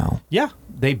right now? Yeah,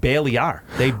 they barely are.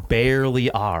 They barely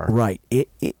are. Right.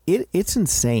 It's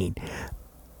insane.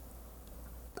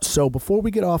 So before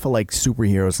we get off of like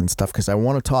superheroes and stuff, because I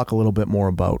want to talk a little bit more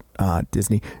about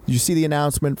Disney. Did you see the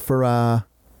announcement for?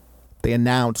 They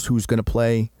announced who's going to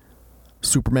play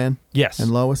Superman. Yes.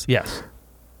 And Lois. Yes.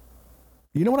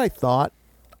 You know what I thought?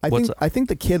 I think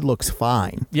the kid looks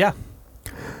fine. Yeah.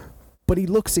 But he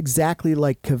looks exactly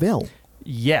like Cavill.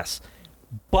 Yes,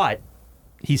 but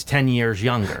he's 10 years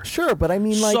younger. Sure, but I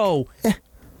mean, like,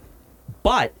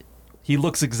 but he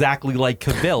looks exactly like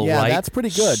Cavill, yeah, right? Yeah, that's pretty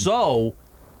good. So.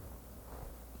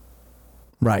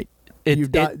 Right.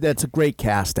 That's a great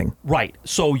casting. Right.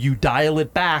 So you dial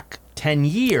it back 10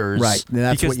 years. Right. And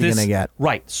that's what you're going to get.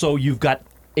 Right. So you've got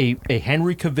a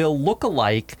Henry Cavill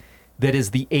lookalike that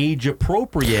is the age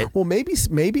appropriate. Well,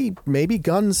 maybe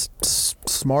Gunn's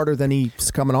smarter than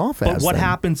he's coming off as. But what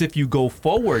happens if you go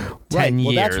forward 10 years?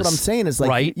 Well, that's what I'm saying is, like,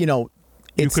 right? You know,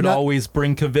 you could always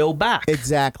bring Cavill back.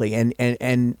 Exactly.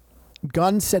 And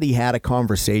Gunn said he had a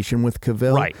conversation with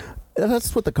Cavill. Right.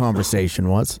 That's what the conversation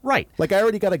was. Right. Like, I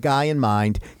already got a guy in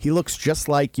mind. He looks just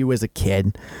like you as a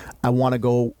kid. I want to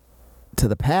go to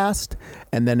the past,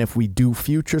 and then if we do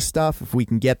future stuff, if we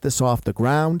can get this off the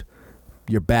ground,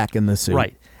 you're back in the suit.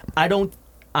 Right.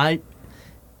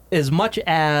 As much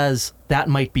as that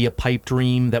might be a pipe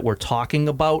dream that we're talking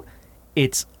about,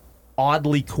 it's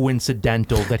oddly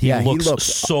coincidental that he looks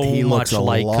so much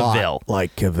like Cavill.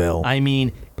 Like Cavill. I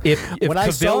mean, if when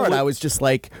I saw it, I was just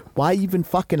like, why even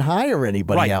fucking hire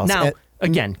anybody else? Now,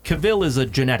 again, Cavill is a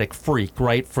genetic freak,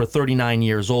 right? For 39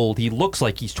 years old, he looks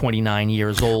like he's 29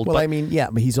 years old. Well, I mean, yeah,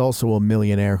 but he's also a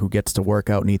millionaire who gets to work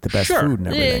out and eat the best food and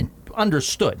everything.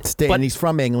 Understood. And he's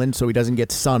from England, so he doesn't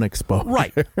get sun exposure.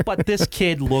 Right. But this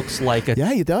kid looks like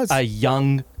he does. a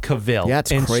young Cavill. Yeah,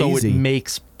 it's and crazy. So it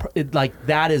makes, like,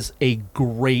 that is a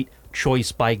great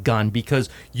choice by Gunn because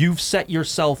you've set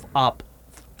yourself up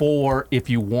for, if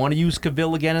you want to use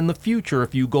Cavill again in the future,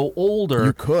 if you go older,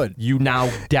 you could. You now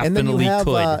definitely and then you have,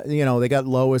 could. They got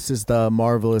Lois as the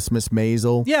marvelous Miss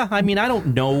Maisel. Yeah, I mean, I don't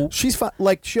know. She's fine.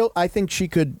 Like, I think she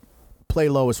could play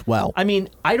Lois well. I mean,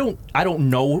 I don't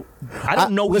know. I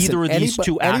don't know listen, either of these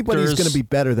two actors. Anybody's going to be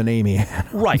better than Amy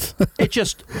Adams. Right. It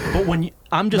just. But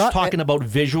I'm just talking about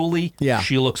visually. Yeah.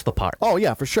 She looks the part. Oh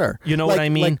yeah, for sure. You know what I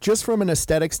mean? Like, just from an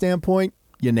aesthetic standpoint,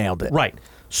 you nailed it. Right.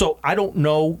 So I don't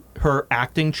know her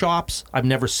acting chops. I've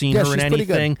never seen her in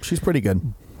anything. She's pretty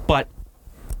good. But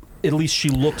at least she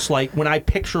looks like, when I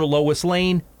picture Lois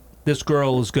Lane, this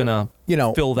girl is gonna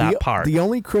fill that part. The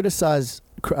only criticisms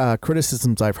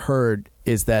I've heard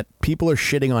is that people are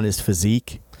shitting on his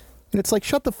physique. And it's like,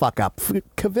 shut the fuck up.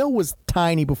 Cavill was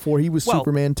tiny before he was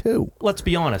Superman too. Let's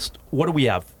be honest. What do we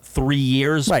have? 3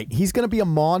 years? Right. He's going to be a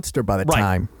monster by the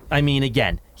time. I mean,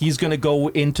 again, he's going to go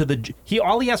into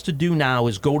all he has to do now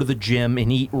is go to the gym and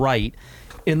eat right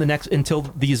until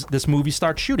this movie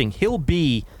starts shooting. He'll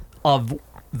be of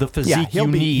the physique you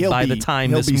need by the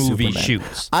time this movie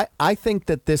shoots. I think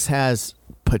that this has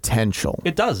potential.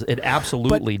 It does. It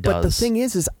absolutely does. But the thing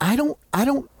is I don't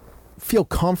feel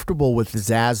comfortable with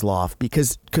Zaslav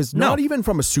because not even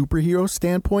from a superhero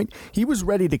standpoint, he was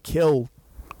ready to kill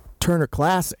Turner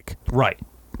Classic. Right.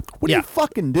 What are you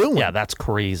fucking doing? Yeah, that's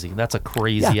crazy. That's a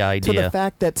crazy idea. To the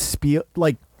fact that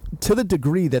to the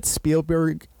degree that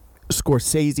Spielberg,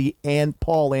 Scorsese, and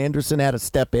Paul Anderson had to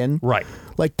step in. Right.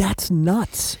 Like, that's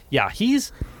nuts. Yeah,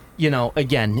 he's,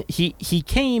 again, he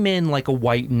came in like a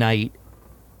white knight,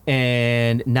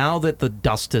 and now that the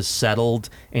dust has settled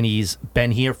and he's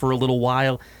been here for a little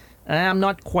while, I'm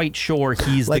not quite sure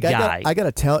he's the guy. I got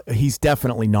to tell, he's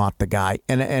definitely not the guy.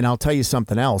 And I'll tell you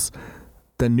something else.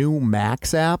 The new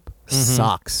Max app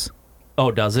sucks. Oh,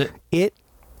 does it?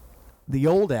 the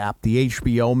old app, the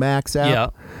HBO Max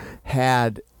app,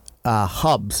 had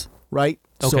hubs, right?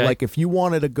 Okay. So like if you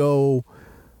wanted to go,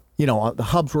 the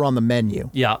hubs were on the menu.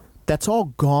 Yeah. That's all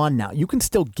gone now. You can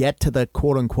still get to the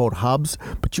quote-unquote hubs,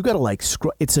 but you got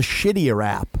to it's a shittier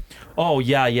app. Oh,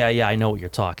 yeah. I know what you're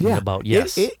talking about.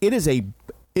 Yes. It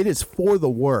is for the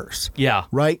worse. Yeah.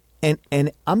 Right?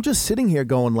 And I'm just sitting here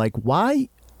going like, why?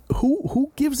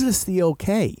 Who gives us the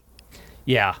okay?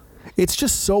 Yeah. It's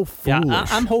just so foolish. Yeah,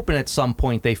 I'm hoping at some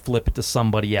point they flip it to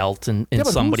somebody else and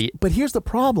somebody. But here's the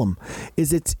problem: is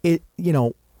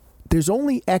there's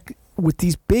only with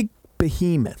these big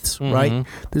behemoths, right?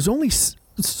 There's only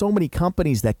so many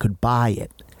companies that could buy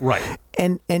it, right?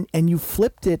 And you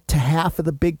flipped it to half of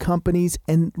the big companies,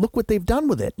 and look what they've done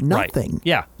with it. Nothing. Right.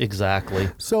 Yeah, exactly.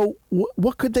 So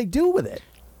what could they do with it?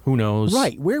 Who knows?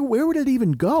 Right. Where would it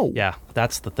even go? Yeah,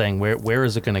 that's the thing. Where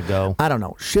is it going to go? I don't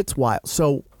know. Shit's wild.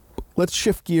 So let's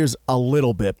shift gears a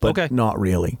little bit, but not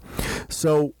really.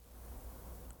 So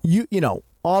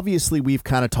obviously we've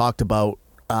kind of talked about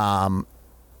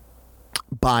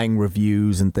buying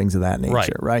reviews and things of that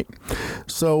nature, right?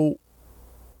 So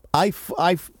I've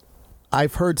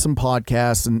heard some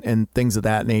podcasts and things of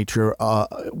that nature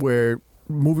where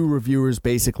movie reviewers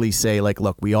basically say like,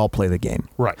 look, we all play the game,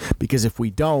 right? Because if we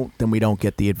don't, then we don't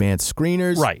get the advanced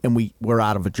screeners, right? And we're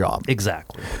out of a job.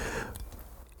 Exactly.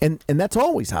 And that's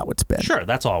always how it's been. Sure,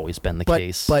 that's always been the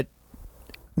case. But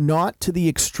not to the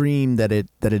extreme that it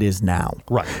is now.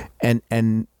 Right.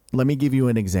 And let me give you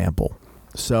an example.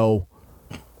 So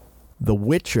The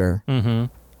Witcher, I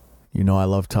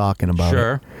love talking about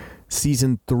it.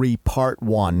 Season 3, Part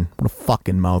 1, what a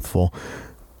fucking mouthful,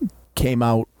 came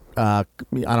out, I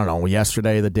don't know,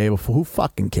 yesterday, the day before. Who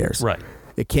fucking cares? Right.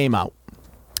 It came out.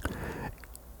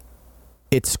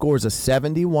 It scores a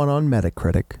 71 on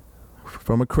Metacritic.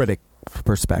 From a critic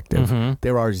perspective,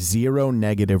 there are 0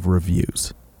 negative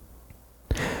reviews.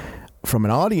 From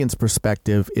an audience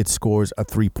perspective, it scores a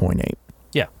 3.8.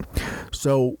 Yeah.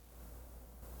 So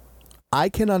I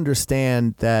can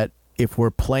understand that if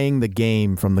we're playing the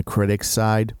game from the critic's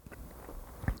side,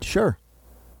 sure,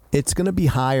 it's going to be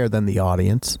higher than the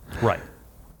audience. Right.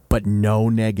 But no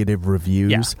negative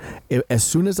reviews. Yeah. As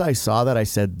soon as I saw that, I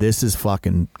said, this is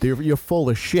fucking, you're full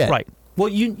of shit. Right. Well,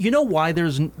 you know why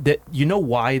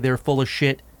why they're full of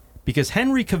shit? Because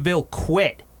Henry Cavill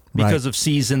quit because of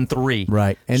season 3.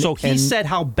 Right. So he said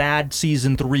how bad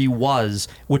season 3 was,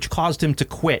 which caused him to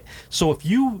quit. So if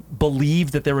you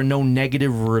believe that there are no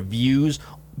negative reviews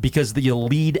because the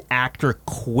lead actor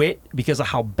quit because of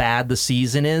how bad the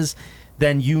season is,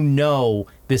 then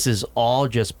this is all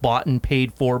just bought and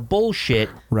paid for bullshit.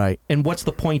 Right. And what's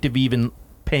the point of even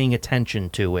paying attention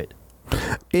to it?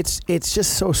 It's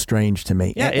just so strange to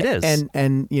me. Yeah, it is.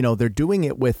 And they're doing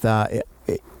it with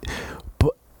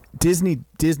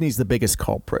Disney's the biggest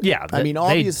culprit. Yeah, I mean,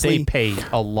 obviously they pay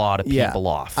a lot of people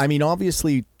off. I mean,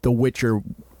 obviously The Witcher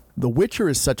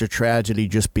is such a tragedy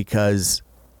just because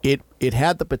it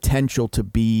had the potential to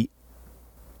be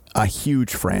a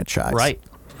huge franchise. Right.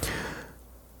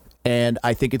 And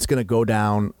I think it's going to go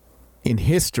down in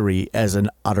history as an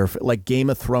utter, like Game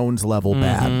of Thrones level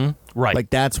bad. Right. Like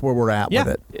that's where we're at with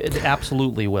it. It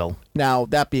absolutely will. Now,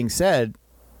 that being said,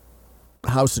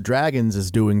 House of Dragons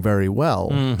is doing very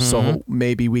well. So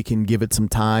maybe we can give it some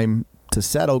time to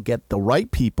settle, get the right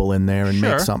people in there and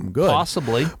make something good.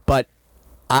 Possibly. But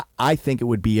I think it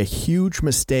would be a huge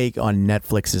mistake on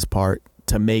Netflix's part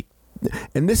to make,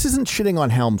 and this isn't shitting on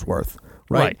Helmsworth,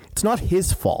 right? It's not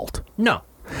his fault.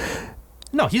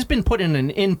 No, he's been put in an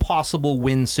impossible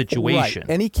win situation.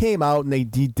 Right. And he came out and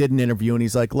he did an interview and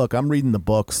he's like, look, I'm reading the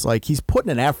books. Like, he's putting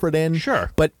an effort in.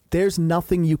 Sure. But there's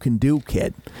nothing you can do,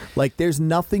 kid. Like, there's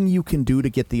nothing you can do to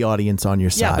get the audience on your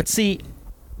side. Yeah,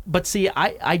 but see,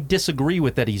 I disagree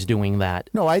with that he's doing that.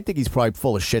 No, I think he's probably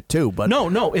full of shit too. But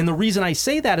No, and the reason I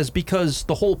say that is because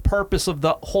the whole purpose of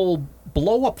the whole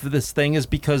blow up for this thing is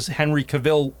because Henry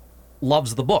Cavill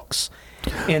loves the books.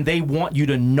 And they want you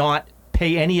to not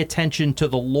pay any attention to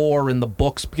the lore in the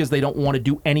books because they don't want to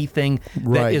do anything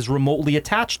that is remotely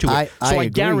attached to it. I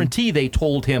guarantee they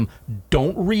told him,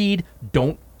 don't read,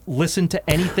 don't listen to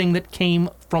anything that came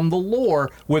from the lore.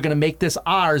 We're going to make this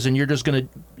ours, and you're going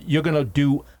to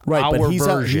do our but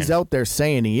version. He's out there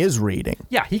saying he is reading.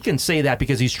 Yeah, he can say that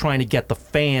because he's trying to get the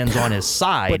fans on his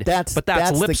side. But that's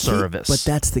lip service. But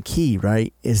that's the key,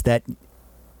 right? Is that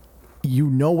you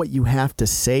know what you have to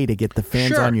say to get the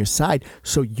fans on your side.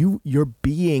 So you're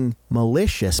being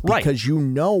malicious because you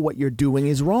know what you're doing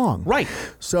is wrong. Right.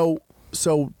 So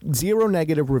 0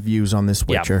 negative reviews on this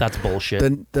Witcher. Yeah, that's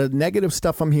bullshit. The negative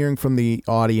stuff I'm hearing from the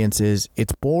audience is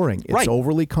it's boring. It's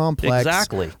overly complex.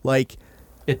 Exactly. Like,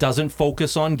 It doesn't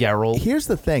focus on Geralt. Here's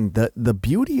the thing. The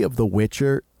beauty of The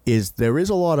Witcher is there is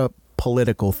a lot of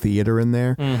political theater in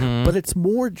there, but it's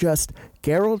more just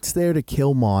Geralt's there to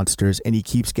kill monsters, and he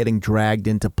keeps getting dragged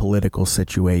into political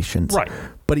situations. Right.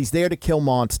 But he's there to kill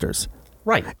monsters.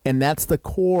 Right. And that's the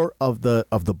core of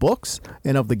the books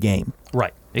and of the game.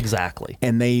 Right. Exactly.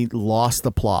 And they lost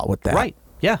the plot with that. Right.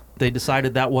 Yeah. They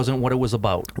decided that wasn't what it was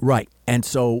about. Right. And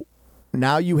so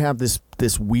now you have this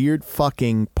weird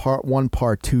fucking part 1,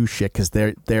 part 2 shit, because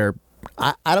they're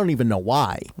I don't even know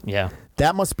why. Yeah.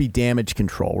 That must be damage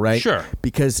control, right? Sure.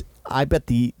 Because I bet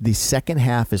the second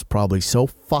half is probably so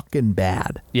fucking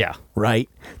bad. Yeah. Right?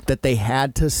 That they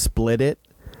had to split it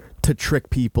to trick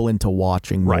people into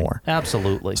watching more. Right.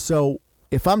 Absolutely. So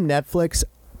if I'm Netflix,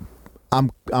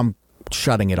 I'm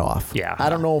shutting it off. Yeah. I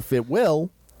don't know if it will,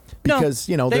 because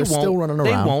they're won't. still running around.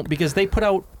 They won't, because they put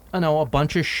out a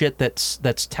bunch of shit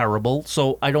that's terrible.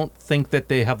 So I don't think that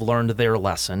they have learned their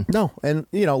lesson. No, and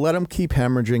let them keep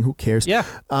hemorrhaging. Who cares? Yeah.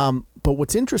 But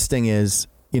what's interesting is,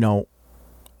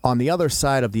 on the other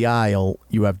side of the aisle,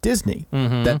 you have Disney.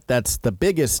 That's the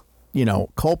biggest,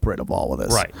 culprit of all of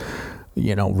this. Right.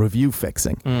 Review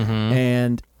fixing.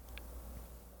 And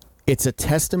it's a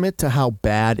testament to how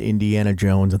bad Indiana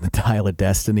Jones and the Dial of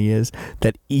Destiny is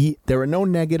that there are no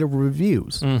negative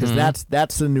reviews, because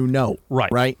that's the new note.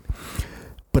 Right. Right.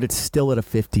 But it's still at a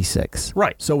 56.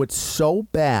 Right. So it's so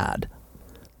bad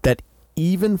that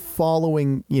even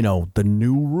following, the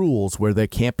new rules where there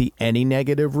can't be any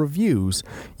negative reviews,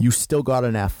 you still got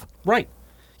an F. Right.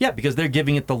 Yeah, because they're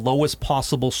giving it the lowest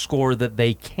possible score that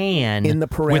they can. In the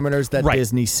parameters that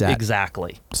Disney set.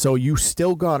 Exactly. So you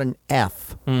still got an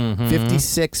F.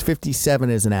 56, 57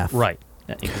 is an F. Right.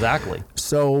 Exactly.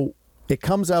 So it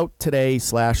comes out today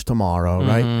 / tomorrow,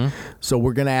 right? So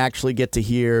we're going to actually get to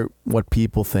hear what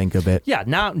people think of it. Yeah,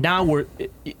 now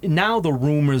the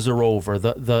rumors are over.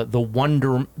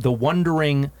 The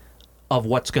wondering of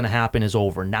what's going to happen is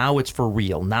over. Now it's for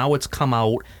real. Now it's come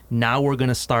out. Now we're going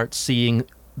to start seeing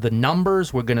the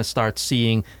numbers. We're going to start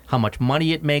seeing how much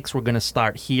money it makes. We're going to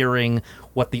start hearing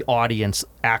what the audience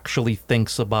actually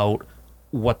thinks about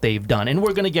what they've done. And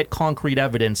we're going to get concrete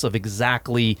evidence of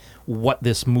exactly what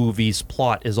this movie's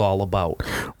plot is all about.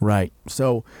 Right.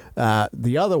 So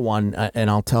the other one, and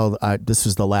I'll tell, this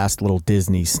is the last little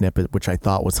Disney snippet, which I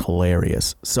thought was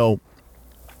hilarious. So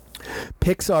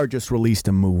Pixar just released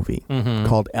a movie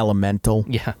called Elemental.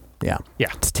 Yeah. Yeah. Yeah.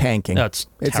 It's tanking. No, it's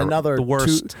another the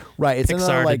worst right. It's Pixar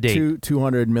another like to date.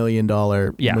 $200 million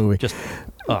movie. Just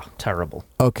terrible.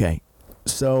 Okay.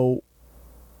 So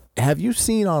have you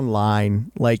seen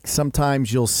online, like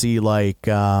sometimes you'll see like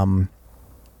it'll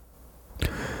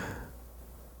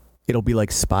be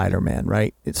like Spider-Man,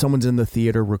 right? Someone's in the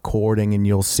theater recording and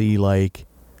you'll see like,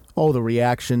 the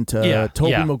reaction to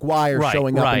Tobey Maguire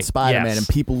showing up in Spider-Man, and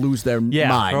people lose their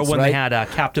minds. Or when right? they had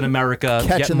Captain America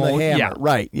catching the hammer. Yeah.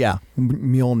 Right, yeah.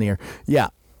 Mjolnir. Yeah.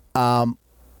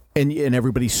 And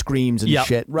everybody screams and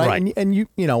shit, right? Right. And you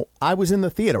I was in the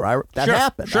theater. That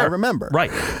happened. Sure. I remember. Right.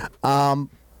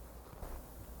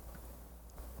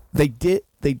 They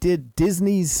did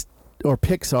Disney's or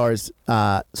Pixar's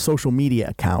social media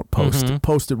account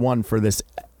posted one for this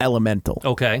Elemental.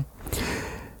 Okay.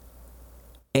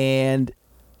 And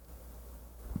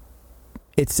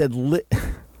it said the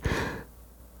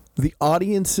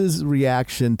audience's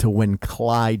reaction to when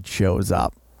Clyde shows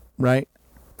up, right?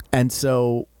 And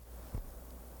so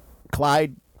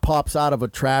Clyde pops out of a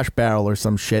trash barrel or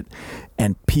some shit,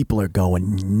 and people are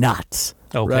going nuts.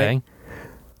 Okay. Right?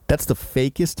 That's the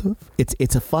fakest.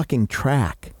 It's a fucking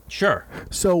track. Sure.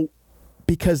 So,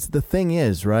 because the thing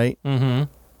is, right?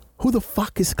 Who the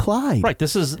fuck is Clyde? Right.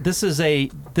 This is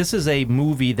a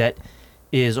movie that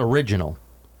is original.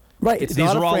 Right. It's These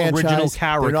not are a all franchise. original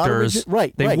characters.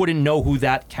 Right. They wouldn't know who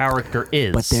that character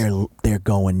is. But they're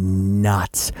going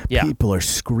nuts. Yeah. People are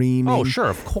screaming. Oh, sure,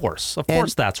 of course. Of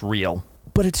course that's real.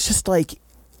 But it's just like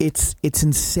it's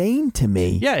insane to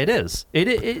me. Yeah, it is.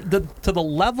 To the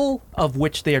level of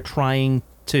which they are trying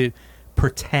to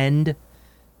pretend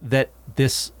that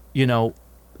this,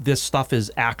 this stuff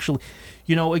is actually,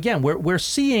 again, we're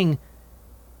seeing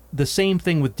the same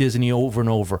thing with Disney over and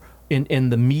over in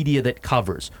the media that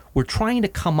covers. We're trying to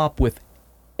come up with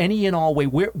any and all way.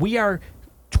 We are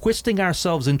twisting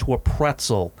ourselves into a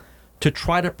pretzel to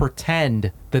try to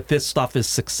pretend that this stuff is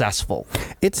successful.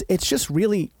 It's just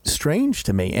really strange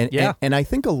to me. And I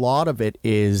think a lot of it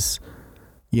is,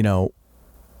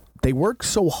 they work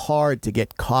so hard to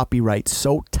get copyright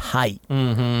so tight,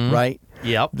 right?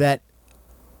 Yep. That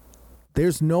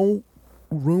there's no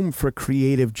room for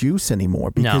creative juice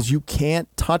anymore because you can't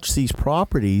touch these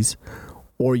properties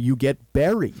or you get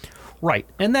buried. Right.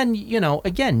 And then,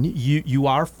 again, you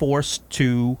are forced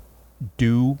to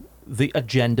do the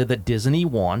agenda that Disney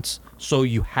wants, so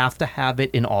you have to have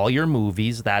it in all your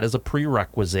movies. That is a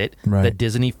prerequisite that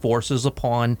Disney forces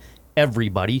upon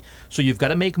everybody. So you've got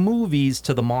to make movies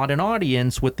to the modern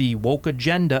audience with the woke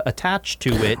agenda attached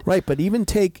to it. Right, but even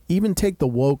take the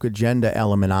woke agenda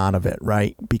element out of it,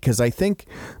 right? Because I think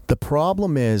the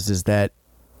problem is that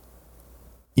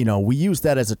we use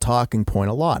that as a talking point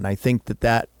a lot, and I think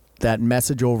that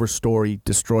message over story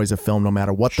destroys a film no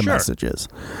matter what the message is.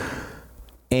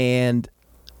 And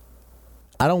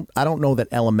I don't know that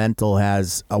Elemental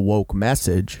has a woke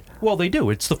message. Well, they do.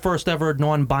 It's the first ever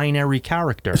non-binary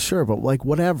character. Sure, but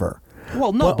whatever.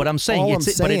 Well, no, but I'm saying it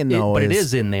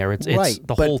is in there. It's right.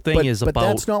 The whole thing is about. But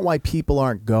that's not why people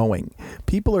aren't going.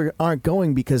 People aren't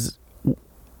going because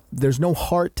there's no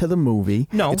heart to the movie.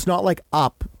 No, it's not like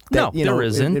Up. That, there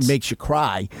isn't. It makes you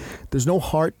cry. There's no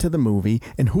heart to the movie.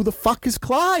 And who the fuck is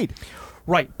Clyde?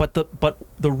 Right, but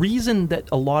the reason that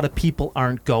a lot of people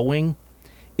aren't going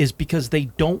is because they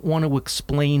don't want to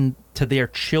explain to their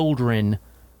children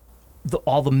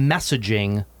all the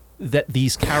messaging that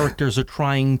these characters are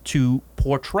trying to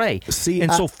portray. See,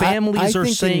 and so families are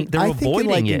saying they're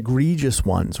avoiding it. Egregious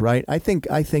ones, right? I think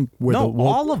we're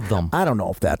all of them. I don't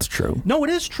know if that's true. No, it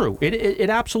is true.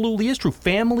 It absolutely is true.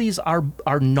 Families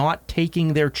are not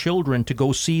taking their children to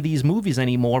go see these movies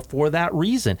anymore for that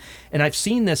reason. And I've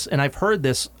seen this and I've heard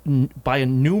this by a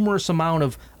numerous amount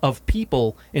of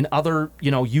people and other,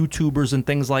 YouTubers and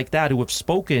things like that who have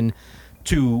spoken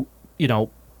to,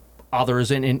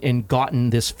 others and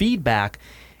gotten this feedback,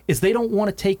 is they don't want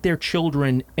to take their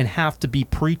children and have to be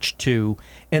preached to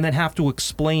and then have to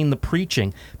explain the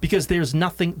preaching because there's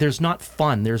not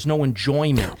fun. There's no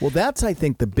enjoyment. Well, that's, I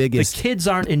think, the biggest... The kids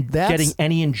aren't getting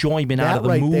any enjoyment out of the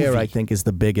movie. That right there, I think, is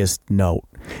the biggest note,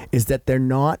 is that they're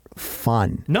not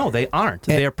fun. No, they aren't.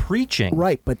 They're preaching.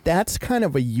 Right, but that's kind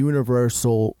of a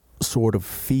universal sort of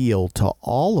feel to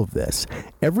all of this.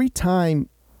 Every time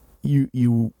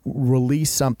you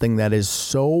release something that is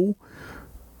so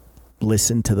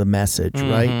listen to the message,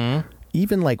 right?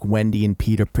 Even like Wendy and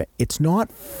Peter Pan, it's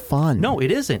not fun. No,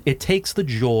 it isn't. It takes the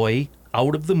joy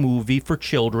out of the movie for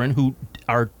children who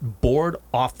are bored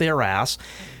off their ass.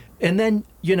 And then,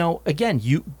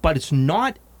 but it's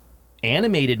not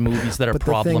animated movies that are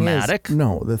problematic.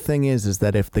 The thing is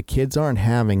that if the kids aren't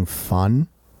having fun,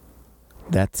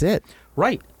 that's it.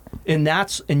 Right. And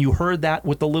you heard that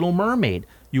with The Little Mermaid.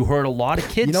 You heard a lot of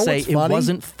kids say it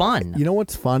wasn't fun. You know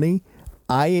what's funny?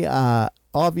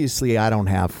 Obviously I don't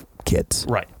have kids.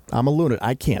 Right. I'm a lunatic.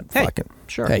 I can't fucking.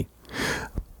 Sure. Hey.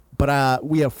 But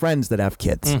we have friends that have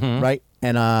kids, right?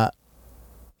 And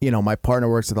my partner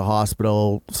works at the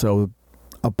hospital, so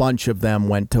a bunch of them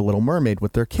went to Little Mermaid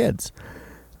with their kids.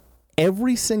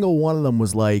 Every single one of them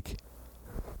was like,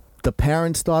 the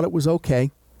parents thought it was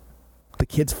okay. The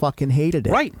kids fucking hated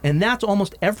it. Right. And that's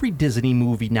almost every Disney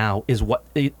movie now is what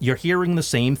you're hearing the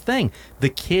same thing. The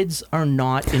kids are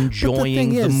not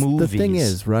enjoying the movies. The thing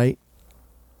is, right?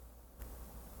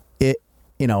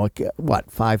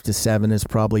 5 to 7 is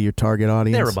probably your target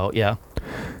audience. Thereabout, yeah.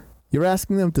 You're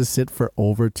asking them to sit for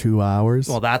over 2 hours?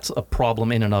 Well, that's a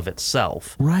problem in and of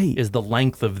itself. Right. Is the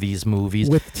length of these movies.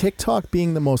 With TikTok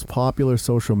being the most popular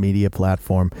social media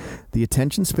platform, the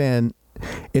attention span...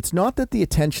 It's not that the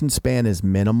attention span is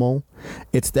minimal.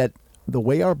 It's that the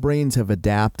way our brains have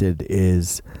adapted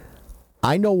is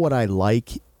I know what I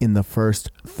like in the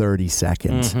first 30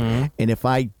 seconds. And if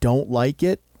I don't like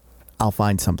it, I'll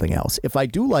find something else. If I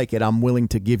do like it, I'm willing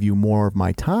to give you more of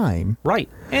my time. Right.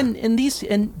 And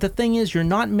the thing is, you're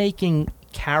not making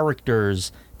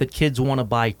characters that kids want to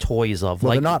buy toys of.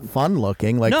 Well, they're not fun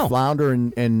looking. Like Flounder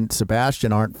and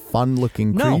Sebastian aren't fun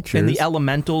looking creatures. And the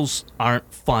elementals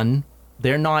aren't fun.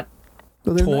 They're not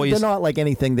toys. They're not like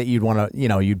anything that you'd want to,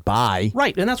 you'd buy.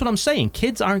 Right, and that's what I'm saying.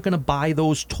 Kids aren't going to buy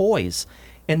those toys.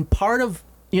 And part of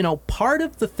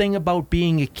the thing about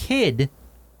being a kid,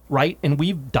 right, and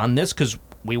we've done this because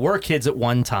we were kids at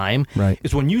one time, right,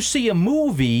 is when you see a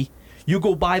movie, you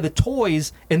go buy the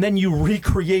toys, and then you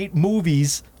recreate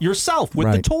movies yourself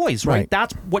with the toys, right?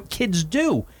 That's what kids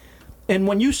do. And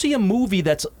when you see a movie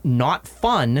that's not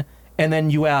fun, and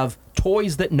then you have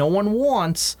toys that no one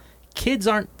wants... Kids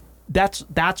aren't.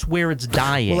 That's where it's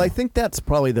dying. Well, I think that's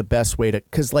probably the best way to,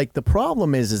 because the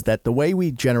problem is that the way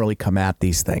we generally come at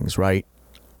these things, right,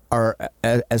 are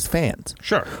as fans,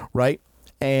 sure, right,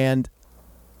 and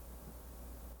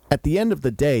at the end of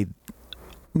the day,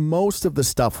 most of the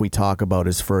stuff we talk about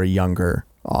is for a younger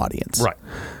audience, right.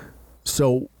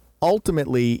 So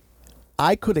ultimately,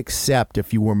 I could accept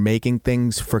if you were making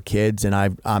things for kids and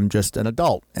I'm just an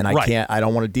adult and I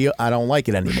don't want to deal. I don't like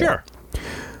it anymore. Sure.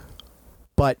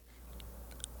 But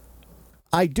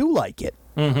I do like it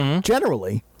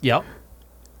generally. Yep.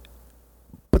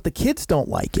 But the kids don't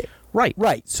like it. Right.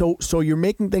 Right. So you're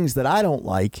making things that I don't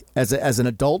like as an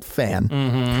adult fan,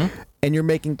 and you're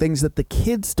making things that the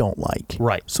kids don't like.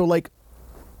 Right. So, like,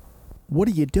 what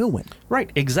are you doing?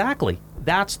 Right. Exactly.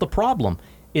 That's the problem,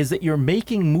 is that you're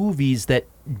making movies that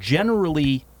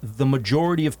generally the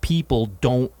majority of people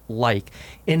don't like,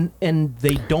 and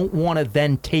they don't want to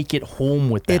then take it home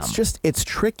with them. It's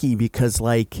tricky because,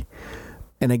 like,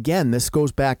 and again, this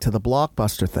goes back to the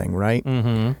Blockbuster thing, right? Mm-hmm.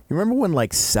 You remember when,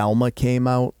 like, Selma came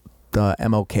out? The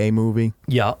MLK movie.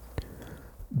 Yeah.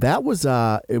 That was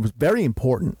it was very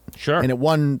important. Sure. And it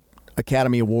won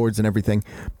Academy Awards and everything,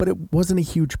 but it wasn't a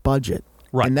huge budget.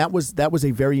 Right. And that was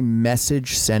a very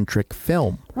message-centric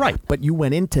film. Right. But you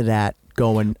went into that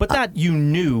going But that you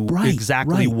knew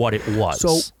exactly what it was.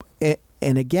 So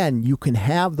and again, you can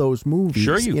have those movies.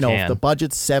 Sure you know, can. If the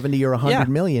budget's 70 or 100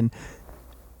 million.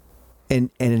 And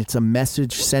it's a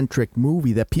message-centric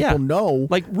movie that people know.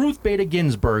 Like Ruth Bader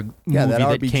Ginsburg movie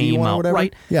that came out,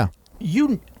 right? Yeah.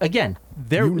 You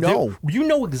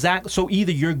know exactly. So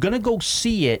either you're going to go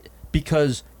see it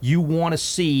because you want to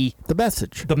see the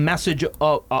message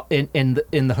in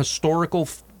the historical,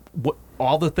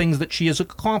 all the things that she has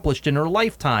accomplished in her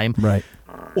lifetime, right?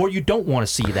 Or you don't want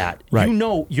to see that. Right. You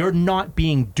know you're not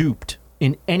being duped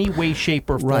in any way, shape,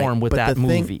 or form with that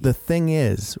movie. The thing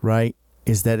is, right,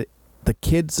 is that the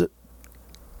kids,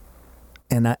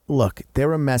 and look,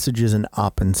 there are messages and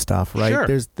up and stuff, right? Sure.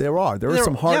 There are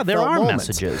some heartfelt there are moments,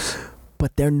 messages,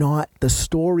 but they're not. The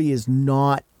story is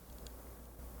not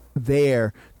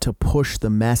there to push the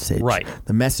message. Right.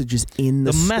 The message is in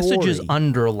the story. The message is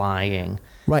underlying.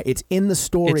 Right. It's in the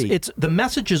story. It's the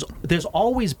messages. There's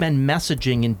always been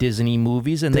messaging in Disney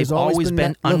movies, and there's always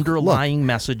been underlying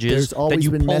messages that you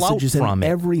pull out from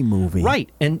every movie. Right,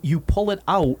 and you pull it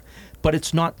out. But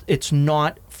it's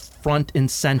not front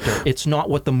and center. It's not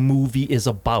what the movie is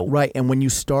about. Right, and when you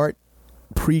start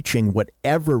preaching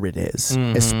whatever it is,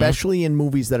 especially in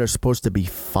movies that are supposed to be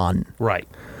fun, right,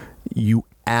 you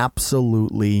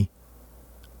absolutely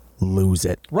lose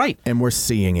it. Right. And we're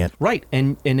seeing it. Right,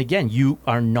 and again, you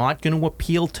are not going to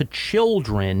appeal to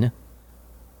children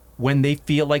when they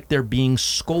feel like they're being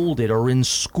scolded or in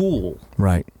school.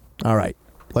 Right. All right.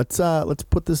 Let's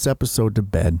put this episode to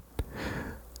bed.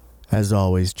 As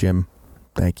always, Jim,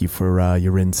 thank you for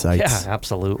your insights. Yeah,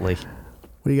 absolutely.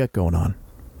 What do you got going on?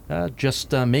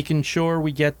 Just making sure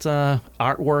we get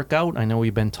artwork out. I know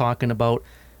we've been talking about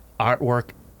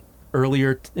artwork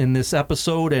earlier in this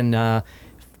episode, and if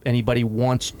anybody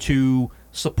wants to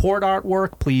support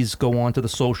artwork, please go on to the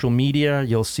social media.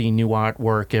 You'll see new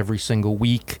artwork every single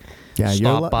week. Yeah,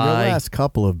 your last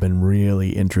couple have been really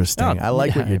interesting. I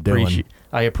like what you're doing.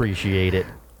 I appreciate it.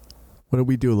 What did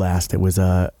we do last? It was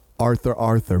a Arthur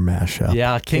mashup.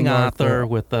 Yeah, King Arthur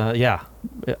with the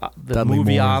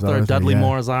movie Arthur, Dudley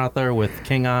Moore's Arthur with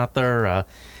King Arthur. I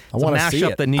want to see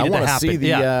it. That needed to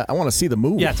happen. I want to see the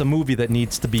movie. Yeah, it's a movie that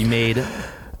needs to be made.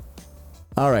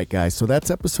 All right, guys. So that's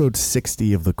episode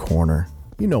 60 of The Corner.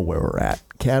 You know where we're at.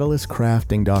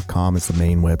 CatalystCrafting.com is the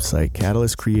main website.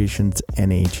 Catalyst Creations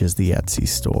NH is the Etsy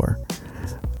store.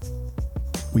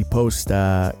 We post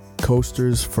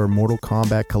coasters for Mortal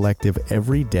Kombat Collective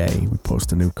every day. We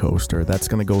post a new coaster. That's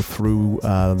going to go through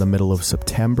the middle of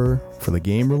September for the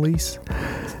game release.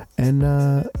 And,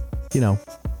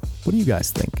 what do you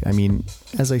guys think? I mean,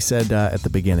 as I said at the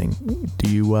beginning, do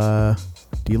you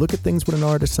look at things with an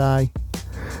artist's eye?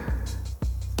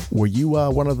 Were you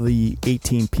one of the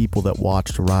 18 people that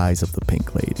watched Rise of the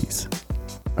Pink Ladies?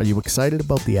 Are you excited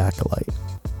about The Acolyte?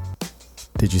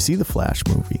 Did you see the Flash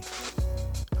movie?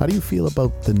 How do you feel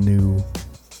about the new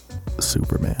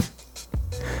Superman?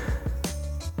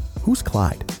 Who's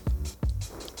Clyde?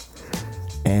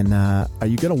 And are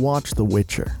you going to watch The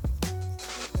Witcher?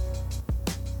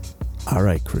 All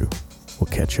right, crew. We'll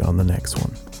catch you on the next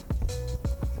one.